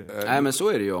 Det är ju, nej, men så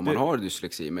är det ju om man har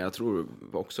dyslexi. Men jag tror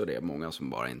också det är många som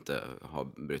bara inte har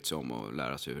brytt sig om att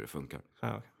lära sig hur det funkar.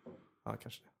 Ja,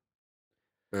 kanske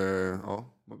det.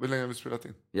 Hur länge har vi spelat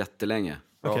in? Jättelänge.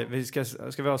 Okej,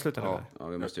 ska vi avsluta nu? Ja,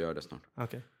 vi måste göra det snart.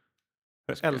 Okej.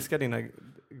 Jag älskar dina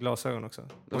glasögon också.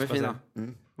 De är fina.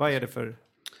 Vad är det för?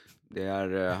 Det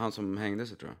är han som hängde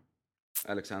sig, tror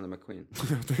jag. Alexander McQueen.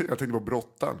 Jag tänkte på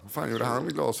Brottan. Vad fan gjorde han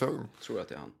med glasögon? Tror att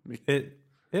det är han.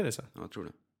 Är det så? Ja, jag tror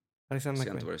det. Alexander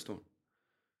McQueen. Jag ser inte vad det står.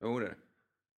 Jo, det är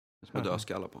det. Som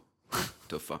dödskallar på.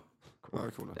 Tuffa.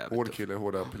 Hård kille,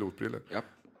 hårda pilotbriller. Ja.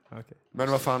 Okay.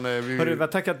 Men vad fan...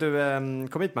 Vad tack att du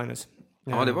kom hit, Magnus.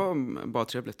 Ja, det var bara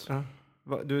trevligt. Ja.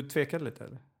 Du tvekade lite,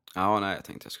 eller? Ja, nej, jag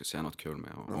tänkte jag skulle säga något kul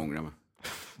med och ångra mig.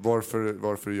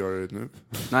 Varför gör du det nu?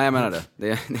 Nej, jag menar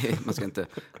det. Man ska inte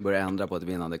börja ändra på ett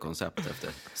vinnande koncept efter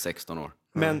 16 år.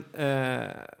 Men,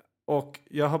 och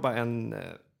jag har bara en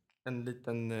en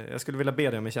liten... Jag skulle vilja be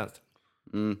dig om en tjänst.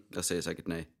 Jag säger säkert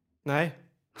nej. Nej,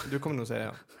 du kommer nog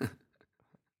säga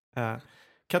ja.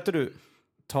 Kan inte du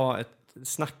ta ett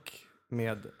snack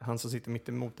med han som sitter mitt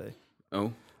emot dig?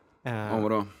 Om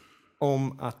vadå?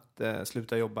 Om att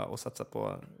sluta jobba och satsa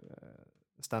på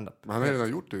stand-up. Men han har redan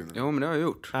gjort det nu. Jo, men det har jag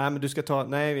gjort. Nej, men du ska ta...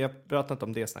 Nej, jag pratar inte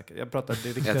om det snacket. Jag pratar det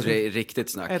riktiga... Ett riktigt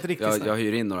snack. Jag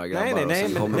hyr in några grabbar och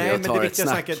sen kommer vi och tar ett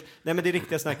snack. Nej, men det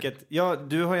riktiga snacket... Ja,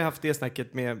 du har ju haft det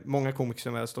snacket med många komiker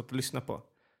som jag har stått och lyssnat på.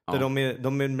 Ja. Där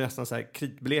de är nästan så här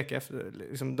kritbleka efter...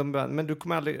 Liksom, men du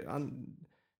kommer aldrig...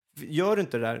 Gör du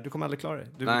inte det där, du kommer aldrig klara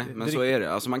det. Nej, men så är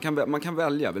det. Alltså man kan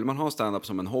välja. Vill man ha stand-up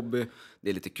som en hobby, det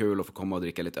är lite kul att få komma och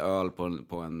dricka lite öl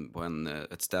på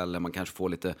ett ställe. Man kanske får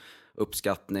lite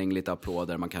uppskattning, lite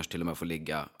applåder. Man kanske till och med får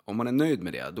ligga. Om man är nöjd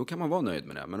med det, då kan man vara nöjd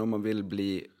med det. Men om man vill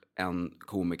bli en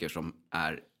komiker som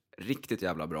är riktigt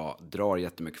jävla bra, drar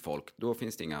jättemycket folk, då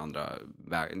finns det inga andra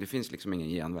vägar. Det finns liksom ingen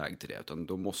genväg till det, utan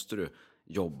då måste du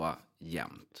jobba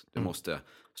jämt. Du måste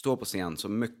stå på scen så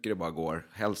mycket det bara går,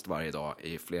 helst varje dag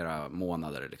i flera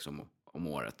månader liksom, om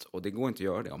året. Och det går inte att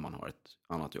göra det om man har ett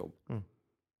annat jobb.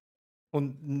 Och,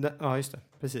 ja, just det.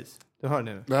 Precis. Du hör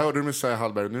det nu. Det här hörde du med Säga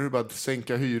Hallberg. Nu är det bara att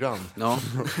sänka hyran. Ja,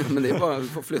 men det är bara att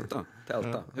få flytta,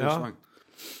 tälta, husvagn.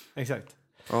 Exakt.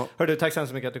 Ja. Hör du, tack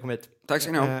så mycket att du kom hit. Tack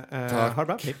ska ni ha. Ha det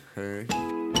bra. Hej.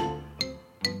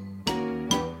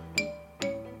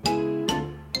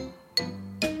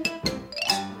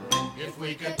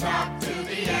 We could talk to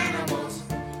the animals.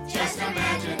 Just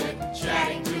imagine it,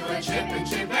 chatting to a chimp and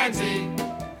chimpanzee.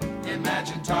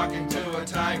 Imagine talking to a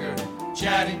tiger,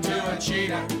 chatting to a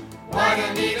cheetah. What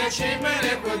a neat achievement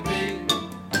it would be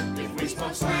if we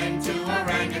spoke slang to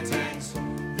orangutans.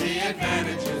 The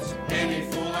advantages any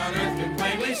fool on earth can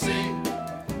plainly see.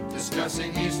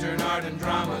 Discussing Eastern art and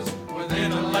dramas with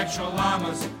intellectual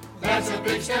llamas. That's a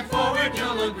big step forward,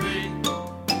 you'll agree.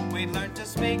 We learned to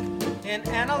speak in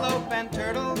antelope and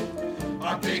turtle.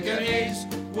 Our Pekingese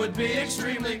would be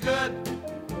extremely good.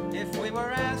 If we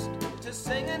were asked to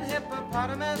sing in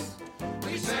hippopotamus,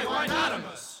 we say why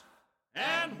notamus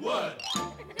and would.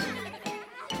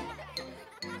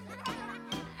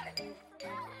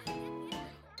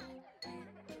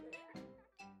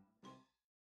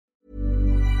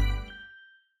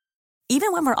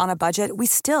 Even when we're on a budget, we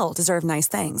still deserve nice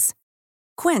things.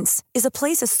 Quince is a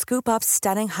place to scoop up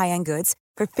stunning high-end goods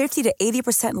for 50 to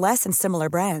 80% less than similar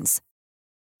brands.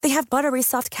 They have buttery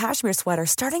soft cashmere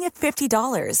sweaters starting at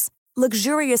 $50,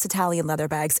 luxurious Italian leather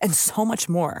bags, and so much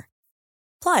more.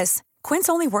 Plus, Quince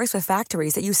only works with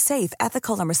factories that use safe,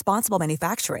 ethical, and responsible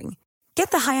manufacturing.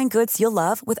 Get the high-end goods you'll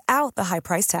love without the high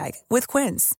price tag with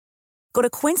Quince. Go to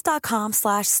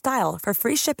quince.com/style for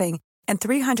free shipping and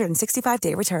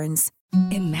 365-day returns.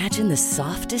 Imagine the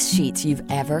softest sheets you've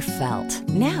ever felt.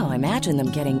 Now imagine them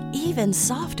getting even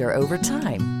softer over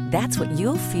time. That's what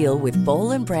you'll feel with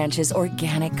Boll & Branch's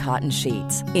organic cotton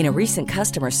sheets. In a recent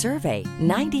customer survey,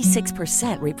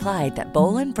 96% replied that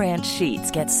Boll & Branch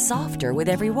sheets get softer with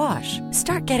every wash.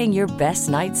 Start getting your best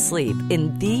night's sleep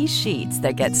in these sheets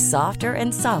that get softer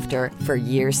and softer for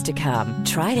years to come.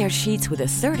 Try their sheets with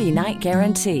a 30-night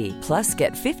guarantee. Plus,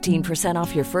 get 15%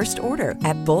 off your first order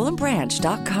at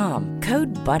bollandbranch.com.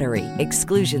 Code BUTTERY.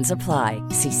 Exclusions apply.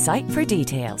 See site for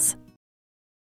details.